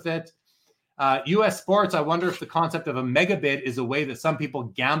issues with it. US Sports, I wonder if the concept of a mega bid is a way that some people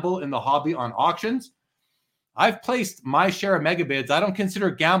gamble in the hobby on auctions. I've placed my share of mega bids. I don't consider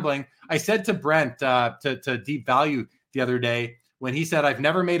it gambling. I said to Brent, to Deep Value the other day, when he said, I've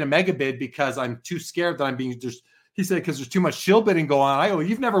never made a mega bid because I'm too scared that I'm being just, he said, because there's too much shill bidding going on. I go,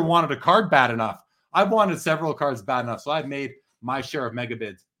 you've never wanted a card bad enough. I've wanted several cards bad enough. So I've made my share of mega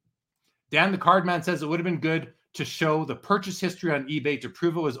bids. Dan the Card Man says it would have been good to show the purchase history on eBay to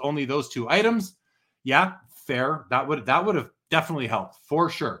prove it was only those two items. Yeah, fair. That would have definitely helped for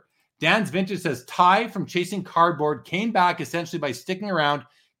sure. Dan's Vintage says Ty from Chasing Cardboard came back essentially by sticking around,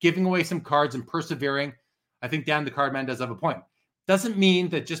 giving away some cards and persevering. I think Dan the Card Man does have a point. Doesn't mean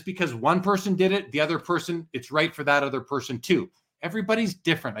that just because one person did it, the other person, it's right for that other person too. Everybody's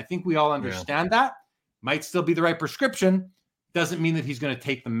different. I think we all understand that. Might still be the right prescription. Doesn't mean that he's going to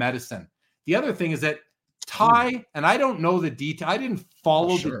take the medicine. The other thing is that Ty, and I don't know the detail. I didn't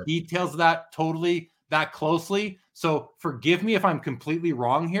follow the details of that totally that closely. So forgive me if I'm completely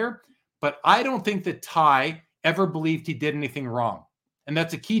wrong here, but I don't think that Ty ever believed he did anything wrong. And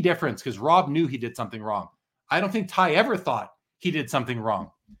that's a key difference because Rob knew he did something wrong. I don't think Ty ever thought he did something wrong.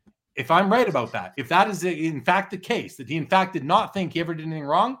 If I'm right about that, if that is in fact the case, that he in fact did not think he ever did anything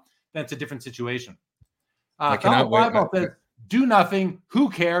wrong, then it's a different situation. I cannot wait. Says, do nothing. Who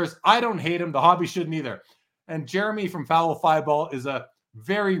cares? I don't hate him. The hobby shouldn't either. And Jeremy from Foul Five Ball is a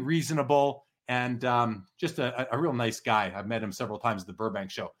very reasonable and just a real nice guy. I've met him several times at the Burbank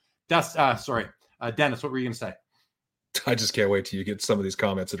show. Dennis, what were you going to say? I just can't wait till you get some of these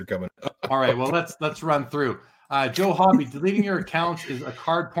comments that are coming. All right, well, let's run through. Joe Hobby, deleting your accounts is a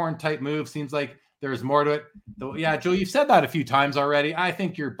card porn type move. Seems like there's more to it. Though, yeah, Joe, you've said that a few times already. I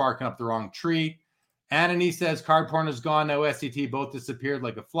think you're barking up the wrong tree. Anthony says card porn is gone. No SCT, both disappeared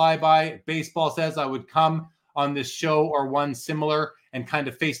like a flyby. Baseball says I would come on this show or one similar and kind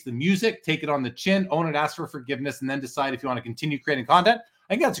of face the music, take it on the chin, own it, ask for forgiveness, and then decide if you want to continue creating content.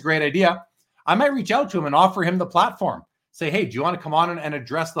 I think that's a great idea. I might reach out to him and offer him the platform. Say, hey, do you want to come on and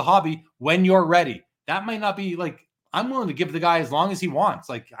address the hobby when you're ready? That might not be like, I'm willing to give the guy as long as he wants.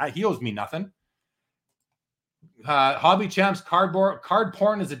 Like, he owes me nothing. Hobby Champs, card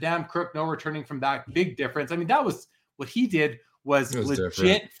porn is a damn crook. No returning from that. Big difference. I mean, that was what he did was legit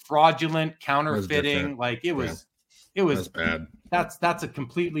different. Fraudulent counterfeiting. It was bad. That's a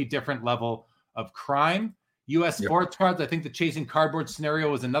completely different level of crime. US Sports Cards, I think the Chasing Cardboard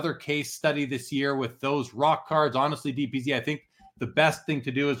scenario was another case study this year with those rock cards. Honestly, DPZ, I think the best thing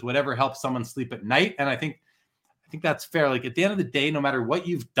to do is whatever helps someone sleep at night. And I think that's fair. Like at the end of the day, no matter what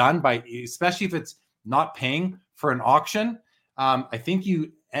you've done especially if it's not paying for an auction, I think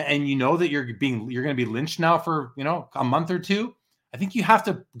you know that you're going to be lynched now for, a month or two. I think you have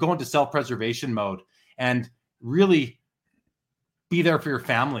to go into self-preservation mode and really be there for your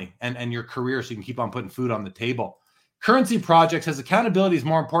family and your career so you can keep on putting food on the table. Currency Project says accountability is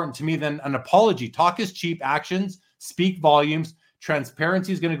more important to me than an apology. Talk is cheap. Actions speak volumes.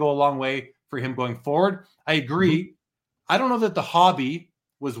 Transparency is going to go a long way for him going forward. I agree. Mm-hmm. I don't know that the hobby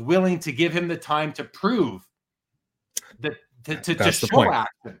was willing to give him the time to prove that to show point.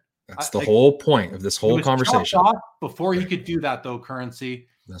 Action. That's the whole point of this whole conversation. Before he could do that, though, Currency.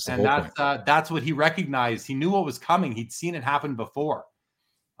 That's what he recognized. He knew what was coming. He'd seen it happen before,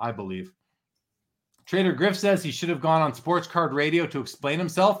 I believe. Trader Griff says he should have gone on Sports Card Radio to explain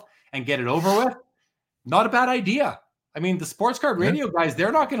himself and get it over with. Not a bad idea. I mean, the sports card radio guys,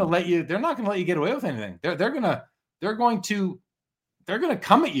 they're not going to let you get away with anything. They're going to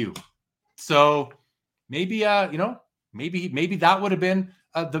come at you. So maybe maybe that would have been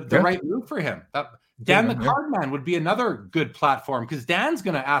the right move for him. Dan the Cardman would be another good platform because Dan's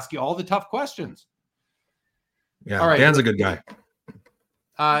going to ask you all the tough questions. Yeah, all right. Dan's a good guy.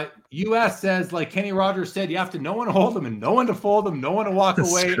 US says, like Kenny Rogers said, you have to know when to hold them and know when to fold them, know when to walk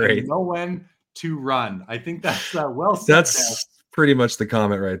away, and know when to run. I think that's well said. That's pretty much the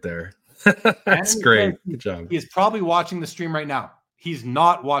comment right there. That's great. Good job. He is probably watching the stream right now. He's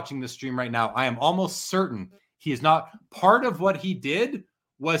not watching the stream right now. I am almost certain he is not. Part of what he did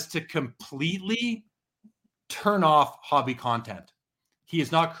was to completely turn off hobby content. He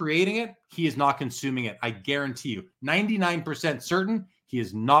is not creating it. He is not consuming it. I guarantee you, 99% certain he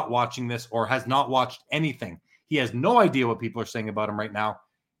is not watching this or has not watched anything. He has no idea what people are saying about him right now.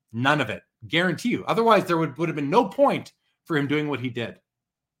 None of it. Guarantee you. Otherwise, there would have been no point for him doing what he did.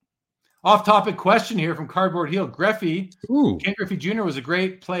 Off-topic question here from Cardboard Heel. Ken Griffey Jr. was a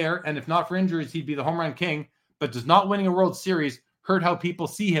great player, and if not for injuries, he'd be the home run king, but does not winning a World Series hurt how people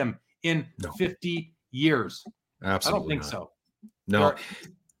see him in 50 years? Absolutely I don't think not. So. No.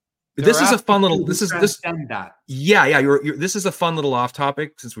 This is a fun little. This is that. Yeah. You're this is a fun little off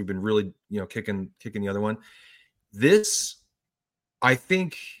topic since we've been really kicking the other one. This, I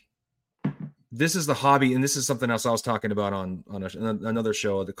think, this is the hobby, and this is something else I was talking about on another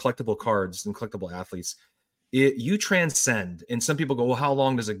show. The collectible cards and collectible athletes. You transcend, and some people go, "Well, how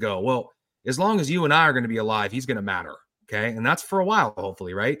long does it go?" Well, as long as you and I are going to be alive, he's going to matter. Okay, and that's for a while,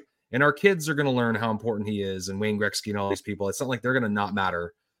 hopefully, right? And our kids are going to learn how important he is, and Wayne Gretzky and all these people. It's not like they're going to not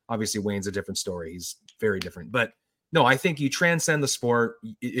matter. Obviously, Wayne's a different story. He's very different. But no, I think you transcend the sport.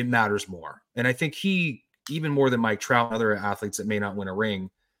 It matters more. And I think he, even more than Mike Trout and other athletes that may not win a ring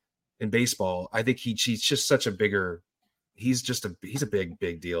in baseball, I think he's just such a bigger – he's a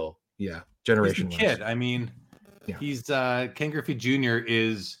big deal. Yeah, generation. He's a kid. I mean, he's Ken Griffey Jr.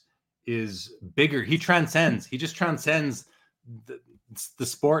 is bigger. He transcends. He just transcends the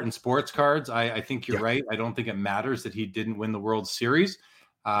sport and sports cards. I think you're right. I don't think it matters that he didn't win the World Series.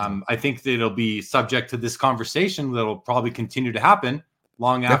 I think that it'll be subject to this conversation that'll probably continue to happen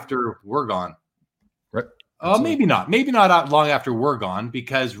long after we're gone. Right. Maybe not long after we're gone,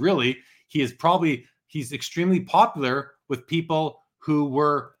 because really he's extremely popular with people who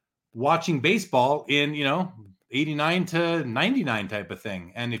were watching baseball in, 89 to 99 type of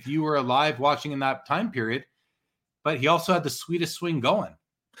thing. And if you were alive watching in that time period, but he also had the sweetest swing going.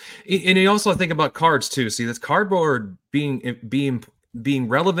 And you also think about cards too. See, this cardboard being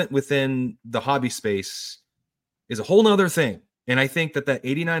relevant within the hobby space is a whole nother thing. And I think that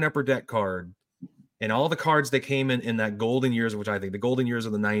 89 Upper Deck card and all the cards that came in that golden years, which I think the golden years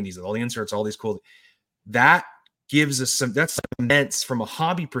of the 90s, all the inserts, all these cool, that gives us that's immense from a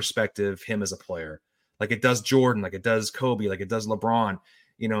hobby perspective, him as a player, like it does Jordan, like it does Kobe, like it does LeBron,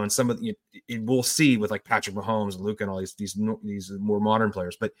 and some of we'll see with like Patrick Mahomes and Luka and all these more modern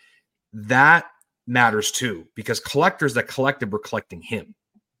players, but that matters too, because collectors that collected were collecting him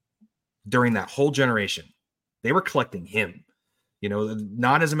during that whole generation. They were collecting him.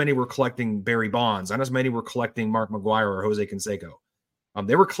 Not as many were collecting Barry Bonds. Not as many were collecting Mark McGwire or Jose Canseco.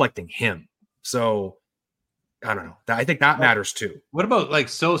 They were collecting him. So I don't know. I think that matters too. What about like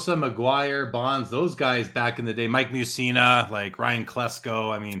Sosa, McGwire, Bonds, those guys back in the day, Mike Mussina, like Ryan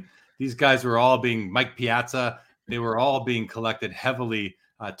Klesko. I mean, these guys were all Mike Piazza. They were all being collected heavily.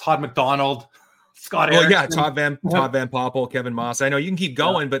 Todd McDonald, Scott Erickson. Yeah, Todd Van Poppel, Kevin Moss. I know you can keep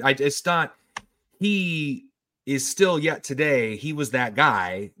going, but it's not. He is still yet today. He was that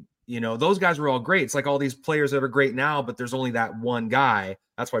guy. Those guys were all great. It's like all these players that are great now, but there's only that one guy.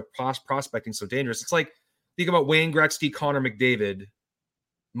 That's why prospecting is so dangerous. It's like think about Wayne Gretzky, Connor McDavid,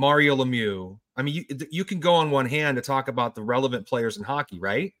 Mario Lemieux. I mean, you can go on one hand to talk about the relevant players in hockey,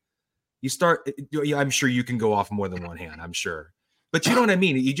 right? I'm sure you can go off more than one hand. I'm sure. But you know what I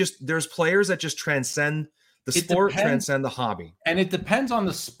mean? There's players that just transcend the sport, transcend the hobby. And it depends on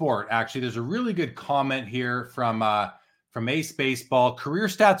the sport, actually. There's a really good comment here from Ace Baseball. Career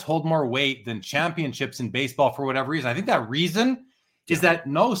stats hold more weight than championships in baseball for whatever reason. I think that reason is that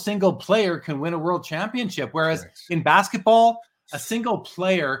no single player can win a world championship, whereas in basketball, a single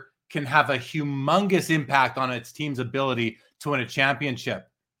player can have a humongous impact on its team's ability to win a championship.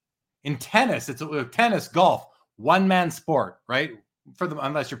 In tennis, tennis, golf, one-man sport, right?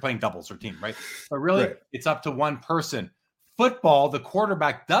 Unless you're playing doubles or team, right? But really, It's up to one person. Football, the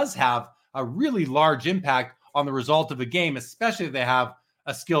quarterback does have a really large impact on the result of a game, especially if they have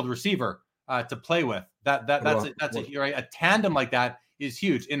a skilled receiver to play with. A tandem like that is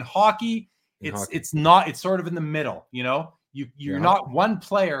huge. In hockey, It's not. It's sort of in the middle. You're not, one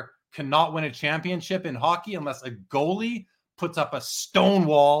player cannot win a championship in hockey unless a goalie puts up a stone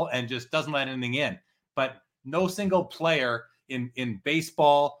wall and just doesn't let anything in. But no single player in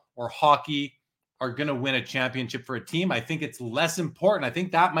baseball or hockey are going to win a championship for a team. I think it's less important. I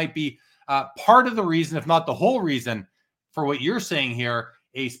think that might be part of the reason, if not the whole reason, for what you're saying here,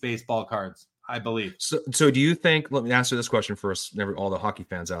 Ace Baseball Cards, I believe. So do you think, let me answer this question for us, all the hockey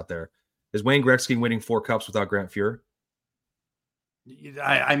fans out there. Is Wayne Gretzky winning 4 cups without Grant Fuhr?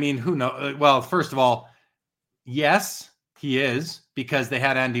 I mean, who knows? Well, first of all, yes, he is, because they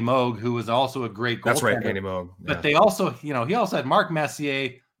had Andy Moog, who was also a great goaltender. That's right, Andy Moog. Yeah. But they also, he also had Mark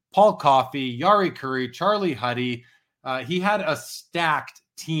Messier, Paul Coffey, Yari Curry, Charlie Huddy. He had a stacked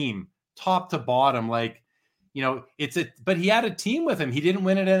team, top to bottom. But he had a team with him. He didn't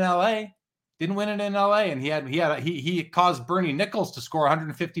win it in LA. And he caused Bernie Nichols to score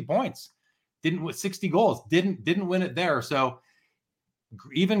 150 points. Didn't win 60 goals. Didn't win it there. So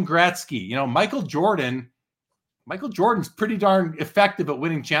even Gretzky, Michael Jordan's pretty darn effective at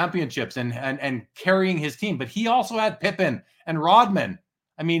winning championships and carrying his team, but he also had Pippen and Rodman.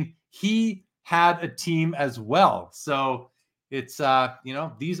 I mean, he had a team as well. So it's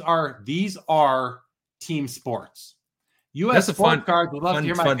these are team sports. U.S. Sport Cards would love to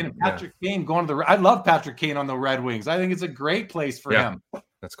hear my opinion. Patrick Kane going to I love Patrick Kane on the Red Wings. I think it's a great place for him.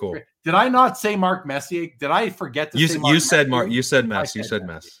 That's cool. Did I not say Mark Messier? Did I forget to say Mark? You said Mark. You said Mess. You said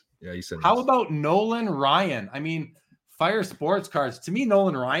Mess. Yeah, you said. How about Nolan Ryan? I mean, Fire Sports Cards. To me,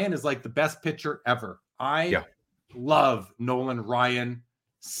 Nolan Ryan is like the best pitcher ever. I love Nolan Ryan.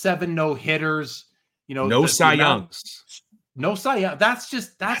 7 no-hitters. No Cy Youngs. No Cy Young. That's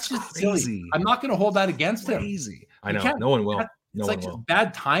just crazy. Silly. I'm not going to hold that against him. I know. No one will. It's like just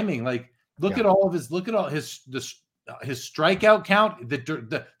bad timing. Like look at all his strikeout count,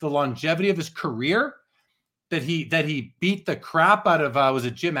 the longevity of his career, that he beat the crap out of was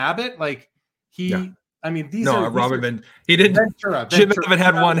it Jim Abbott? Like I mean, he didn't. Ventura. Jim Abbott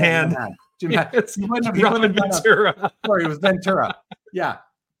had one hand. Robin Ventura. Sorry, it was Ventura. Yeah.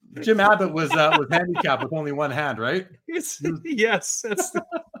 Jim Abbott was handicapped with only one hand, right? Yes, that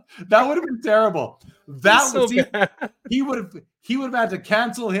would have been terrible. That was so bad. He would have had to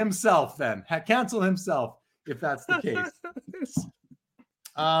cancel himself then. Cancel himself if that's the case.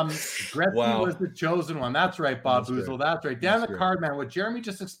 Gretzky was the chosen one. That's right, Bob Boozle. That's right. Dan the Cardman. What Jeremy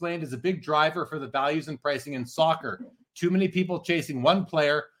just explained is a big driver for the values and pricing in soccer. Too many people chasing one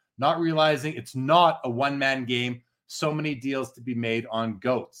player, not realizing it's not a one-man game. So many deals to be made on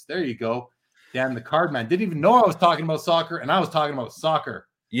GOATs. There you go. Dan the Cardman. Didn't even know I was talking about soccer, and I was talking about soccer.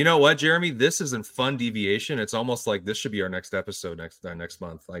 You know what, Jeremy? This isn't fun deviation. It's almost like this should be our next episode next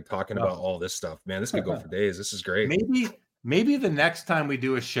month, like talking about all this stuff. Man, this could go for days. This is great. Maybe the next time we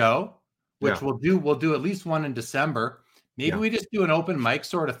do a show, which we'll do at least one in December. Maybe we just do an open mic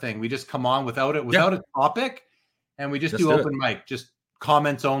sort of thing. We just come on without a topic, and we just do open mic. Just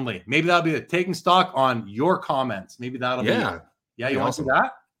comments only. Maybe that'll be taking stock on your comments. Maybe that'll be it. Yeah, you want to do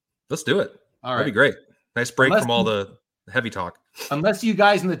that? Let's do it. All right. That'd be great. Nice break from all the heavy talk. Unless you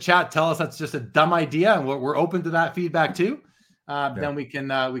guys in the chat tell us that's just a dumb idea, and we're open to that feedback too. Then we can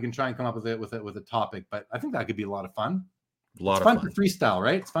try and come up with a topic. But I think that could be a lot of fun. It's fun to freestyle,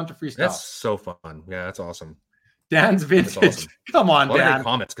 right? It's fun to freestyle. That's so fun. Yeah, that's awesome. Dan's vintage. Awesome. Come on, Dan.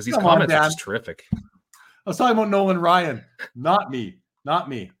 Comments, because these comments are just terrific. I was talking about Nolan Ryan, not me.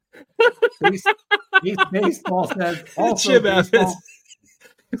 Baseball says also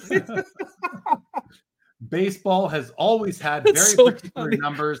baseball has always had very particular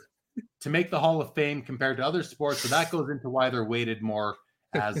numbers to make the Hall of Fame compared to other sports, so that goes into why they're weighted more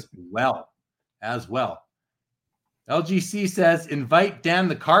as well. LGC says invite Dan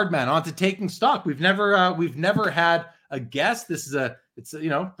the Cardman onto Taking Stock. We've never had a guest.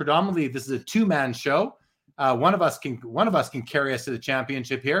 Predominantly this is a 2-man show. One of us can carry us to the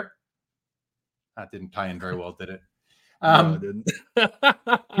championship here. That didn't tie in very well, did it? No, it didn't.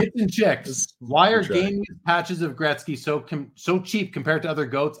 Hits and chicks. Why are game use patches of Gretzky so cheap compared to other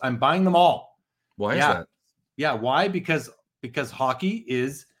GOATs? I'm buying them all. Why is that? Yeah, why? Because hockey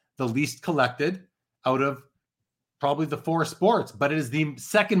is the least collected out of probably the 4 sports, but it is the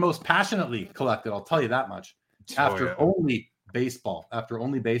second most passionately collected. I'll tell you that much. After only baseball.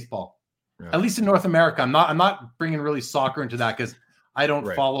 Yeah. At least in North America. I'm not bringing really soccer into that because I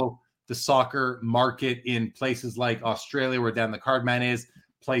don't follow the soccer market in places like Australia, where Dan the Cardman is,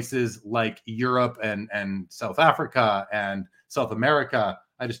 places like Europe and South Africa and South America.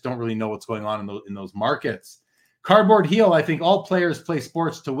 I just don't really know what's going on in those markets. Cardboard Heel, I think all players play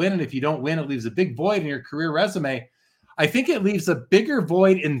sports to win, and if you don't win, it leaves a big void in your career resume. I think it leaves a bigger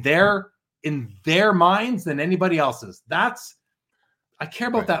void in their in their minds than anybody else's. I care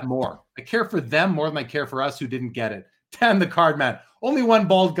about that more. I care for them more than I care for us who didn't get it. Dan the Card Man. Only one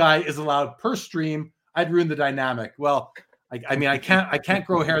bald guy is allowed per stream. I'd ruin the dynamic. Well, I mean, I can't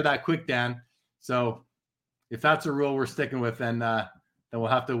grow hair that quick, Dan. So if that's a rule we're sticking with, then we'll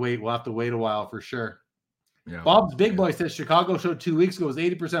have to wait. We'll have to wait a while for sure. Yeah. Bob's Big Boy says Chicago showed 2 weeks ago was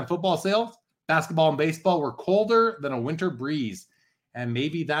 80% football sales. Basketball and baseball were colder than a winter breeze. And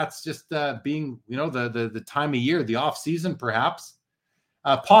maybe that's just being, the time of year, the off season, perhaps.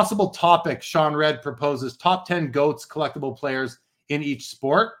 Possible topic, Sean Red proposes top 10 GOATs collectible players in each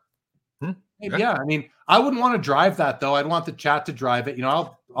sport. Yeah, I mean, I wouldn't want to drive that though. I'd want the chat to drive it.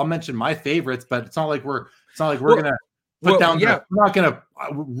 I'll mention my favorites, but it's not like we're gonna put down. Yeah, we're not gonna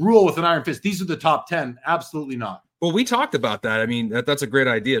rule with an iron fist. These are the top 10. Absolutely not. Well, we talked about that. I mean, that's a great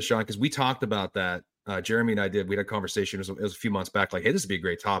idea, Sean, because we talked about that. Jeremy and I did. We had a conversation. It was a few months back. Like, hey, this would be a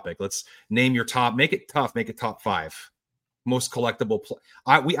great topic. Let's name your top. Make it tough. Make it top 5 most collectible.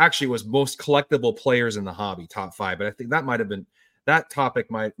 We actually was most collectible players in the hobby, top 5. But I think that might have been. That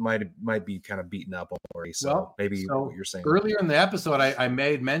topic might be kind of beaten up already. So maybe what you're saying. Earlier in the episode, I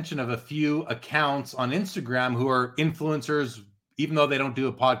made mention of a few accounts on Instagram who are influencers, even though they don't do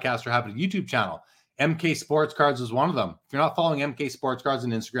a podcast or have a YouTube channel. MK Sports Cards is one of them. If you're not following MK Sports Cards on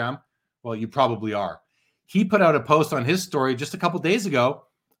Instagram, well, you probably are. He put out a post on his story just a couple days ago,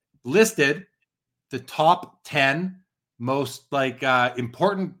 listed the top 10 most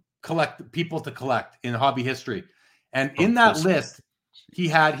important people to collect in hobby history. And in that list, he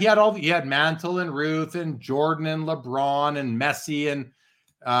had Mantle and Ruth and Jordan and LeBron and Messi and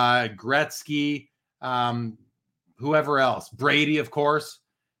Gretzky, whoever else, Brady, of course.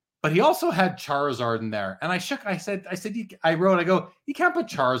 But he also had Charizard in there. And I wrote, you can't put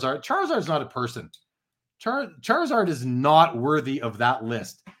Charizard. Charizard's not a person. Charizard is not worthy of that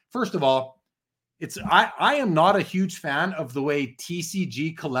list. First of all, I am not a huge fan of the way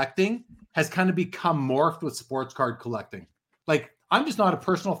TCG collecting has kind of become morphed with sports card collecting. Like, I'm just not a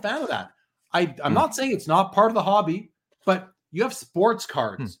personal fan of that. I'm not saying it's not part of the hobby, but you have sports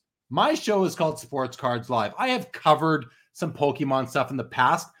cards. My show is called Sports Cards Live. I have covered some Pokemon stuff in the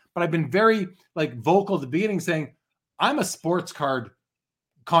past, but I've been very vocal at the beginning saying, I'm a sports card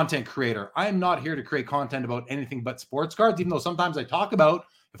content creator. I am not here to create content about anything but sports cards, even though sometimes I talk about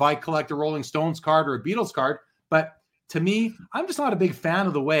if I collect a Rolling Stones card or a Beatles card. But to me, I'm just not a big fan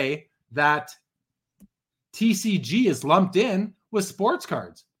of the way that TCG is lumped in with sports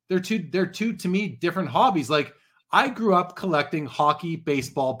cards. They're two to me different hobbies. Like, I grew up collecting hockey,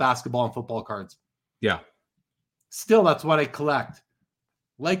 baseball, basketball, and football cards. Yeah. Still, that's what I collect.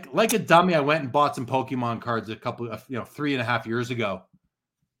 Like a dummy, I went and bought some Pokemon cards a couple of 3.5 years ago.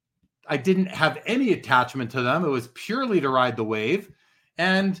 I didn't have any attachment to them. It was purely to ride the wave.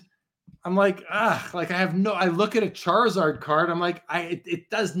 And I'm like, I look at a Charizard card. I'm like, it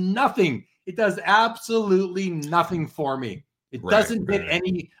does nothing. It does absolutely nothing for me. It doesn't hit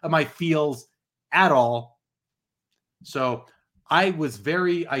any of my feels at all. So I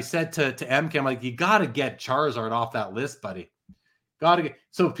said to MK, I'm like, you got to get Charizard off that list, buddy.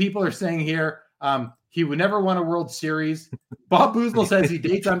 So people are saying here, he would never win a World Series. Bob Boozle says he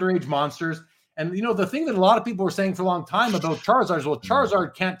dates underage monsters. And, the thing that a lot of people were saying for a long time about Charizard is, well,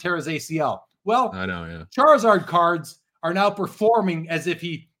 Charizard can't tear his ACL. Well, I know, yeah. Charizard cards are now performing as if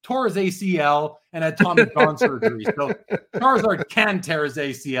he tore his ACL and had Tommy John surgery. So Charizard can tear his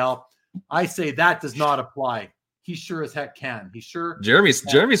ACL. I say that does not apply. He sure as heck can.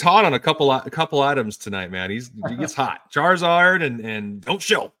 Jeremy's hot on a couple items tonight, man. He gets hot. Charizard and don't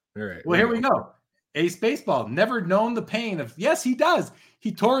show. All right. Well, here we go. Ace Baseball, never known the pain of. Yes, he does.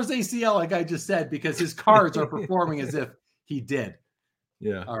 He tore his ACL, like I just said, because his cards are performing as if he did.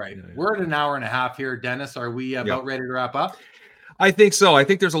 Yeah. All right. Yeah. We're at an hour and a half here, Dennis. Are we about ready to wrap up? I think so. I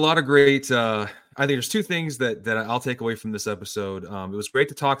think there's a lot of great. I think there's two things that I'll take away from this episode. It was great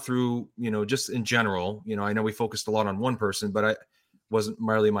to talk through, just in general. I know we focused a lot on one person, but I wasn't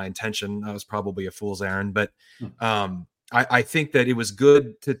really my intention. I was probably a fool's errand, but I think that it was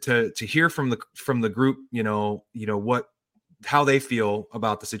good to hear from the group, how they feel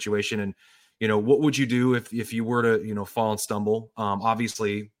about the situation, and what would you do if you were to fall and stumble.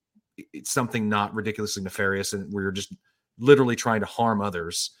 Obviously, it's something not ridiculously nefarious, and we're just literally trying to harm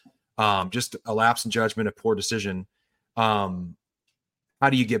others. Just a lapse in judgment, a poor decision. How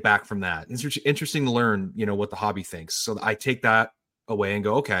do you get back from that? It's interesting to learn, what the hobby thinks. So I take that away and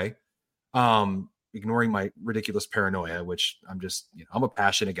go, okay. Ignoring my ridiculous paranoia, which I'm a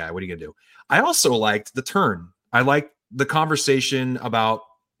passionate guy. What are you gonna do? I also liked the turn. I liked the conversation about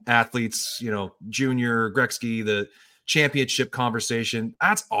athletes, Junior, Gretzky, the championship conversation.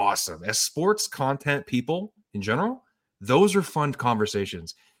 That's awesome. As sports content people in general, those are fun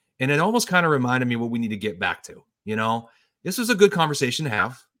conversations. And it almost kind of reminded me what we need to get back to. You know, this was a good conversation to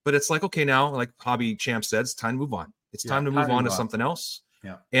have, but it's like, okay, now, like Hobby Champ said, it's time to move on. It's time to move on to something else.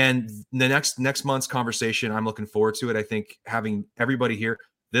 Yeah. And the next month's conversation, I'm looking forward to it. I think having everybody here,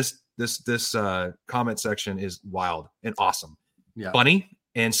 this comment section is wild and awesome. Yeah. Funny.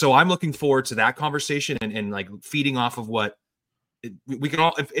 And so I'm looking forward to that conversation and like feeding off of what we can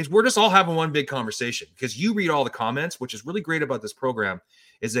all, if we're just all having one big conversation, because you read all the comments, which is really great about this program,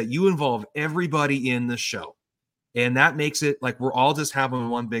 is that you involve everybody in the show. And that makes it like we're all just having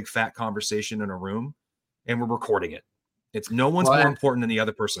one big fat conversation in a room and we're recording it. It's no one's more important than the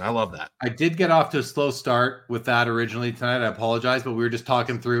other person. I love that. I did get off to a slow start with that originally tonight. I apologize, but we were just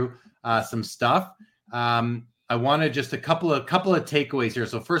talking through some stuff. I wanted just a couple of takeaways here.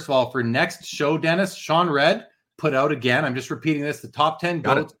 So first of all, for next show, Dennis, Sean Red put out again, I'm just repeating this, the top 10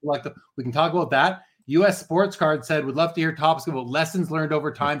 GOATs collective. We can talk about that. US Sports Card said, would love to hear topics about lessons learned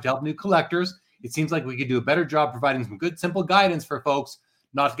over time to help new collectors. It seems like we could do a better job providing some good, simple guidance for folks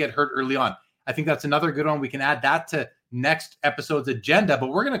not to get hurt early on. I think that's another good one. We can add that to next episode's agenda, but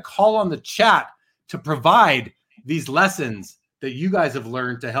we're going to call on the chat to provide these lessons that you guys have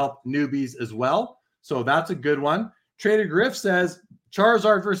learned to help newbies as well. So that's a good one. Trader Griff says,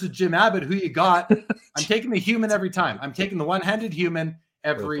 Charizard versus Jim Abbott, who you got? I'm taking the human every time. I'm taking the one-handed human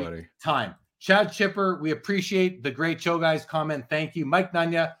every time. Chad Chipper, we appreciate the great show, guys. Comment, thank you. Mike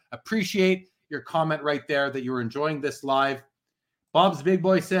Nunya, appreciate your comment right there that you were enjoying this live. Bob's Big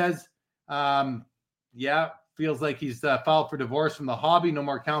Boy says, feels like he's filed for divorce from the hobby. No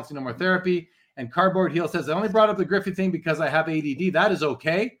more counseling, no more therapy. And Cardboard Heel says, I only brought up the Griffey thing because I have ADD. That is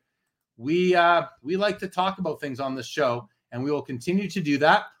okay. We like to talk about things on this show, and we will continue to do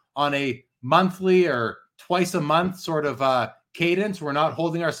that on a monthly or twice a month sort of cadence. We're not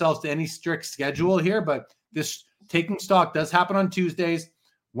holding ourselves to any strict schedule here, but this Taking Stock does happen on Tuesdays,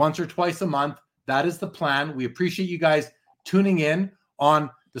 once or twice a month. That is the plan. We appreciate you guys tuning in on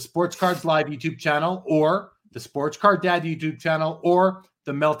the Sports Cards Live YouTube channel or the Sports Card Dad YouTube channel or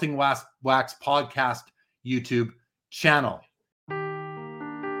the Melting Wax Podcast YouTube channel.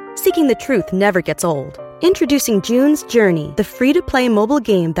 Seeking the truth never gets old. Introducing June's Journey, the free-to-play mobile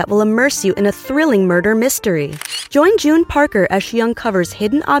game that will immerse you in a thrilling murder mystery. Join June Parker as she uncovers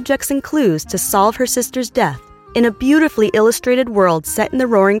hidden objects and clues to solve her sister's death in a beautifully illustrated world set in the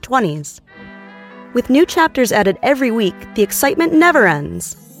Roaring 20s. With new chapters added every week, the excitement never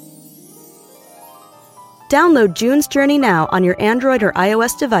ends. Download June's Journey now on your Android or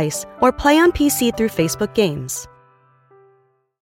iOS device or play on PC through Facebook Games.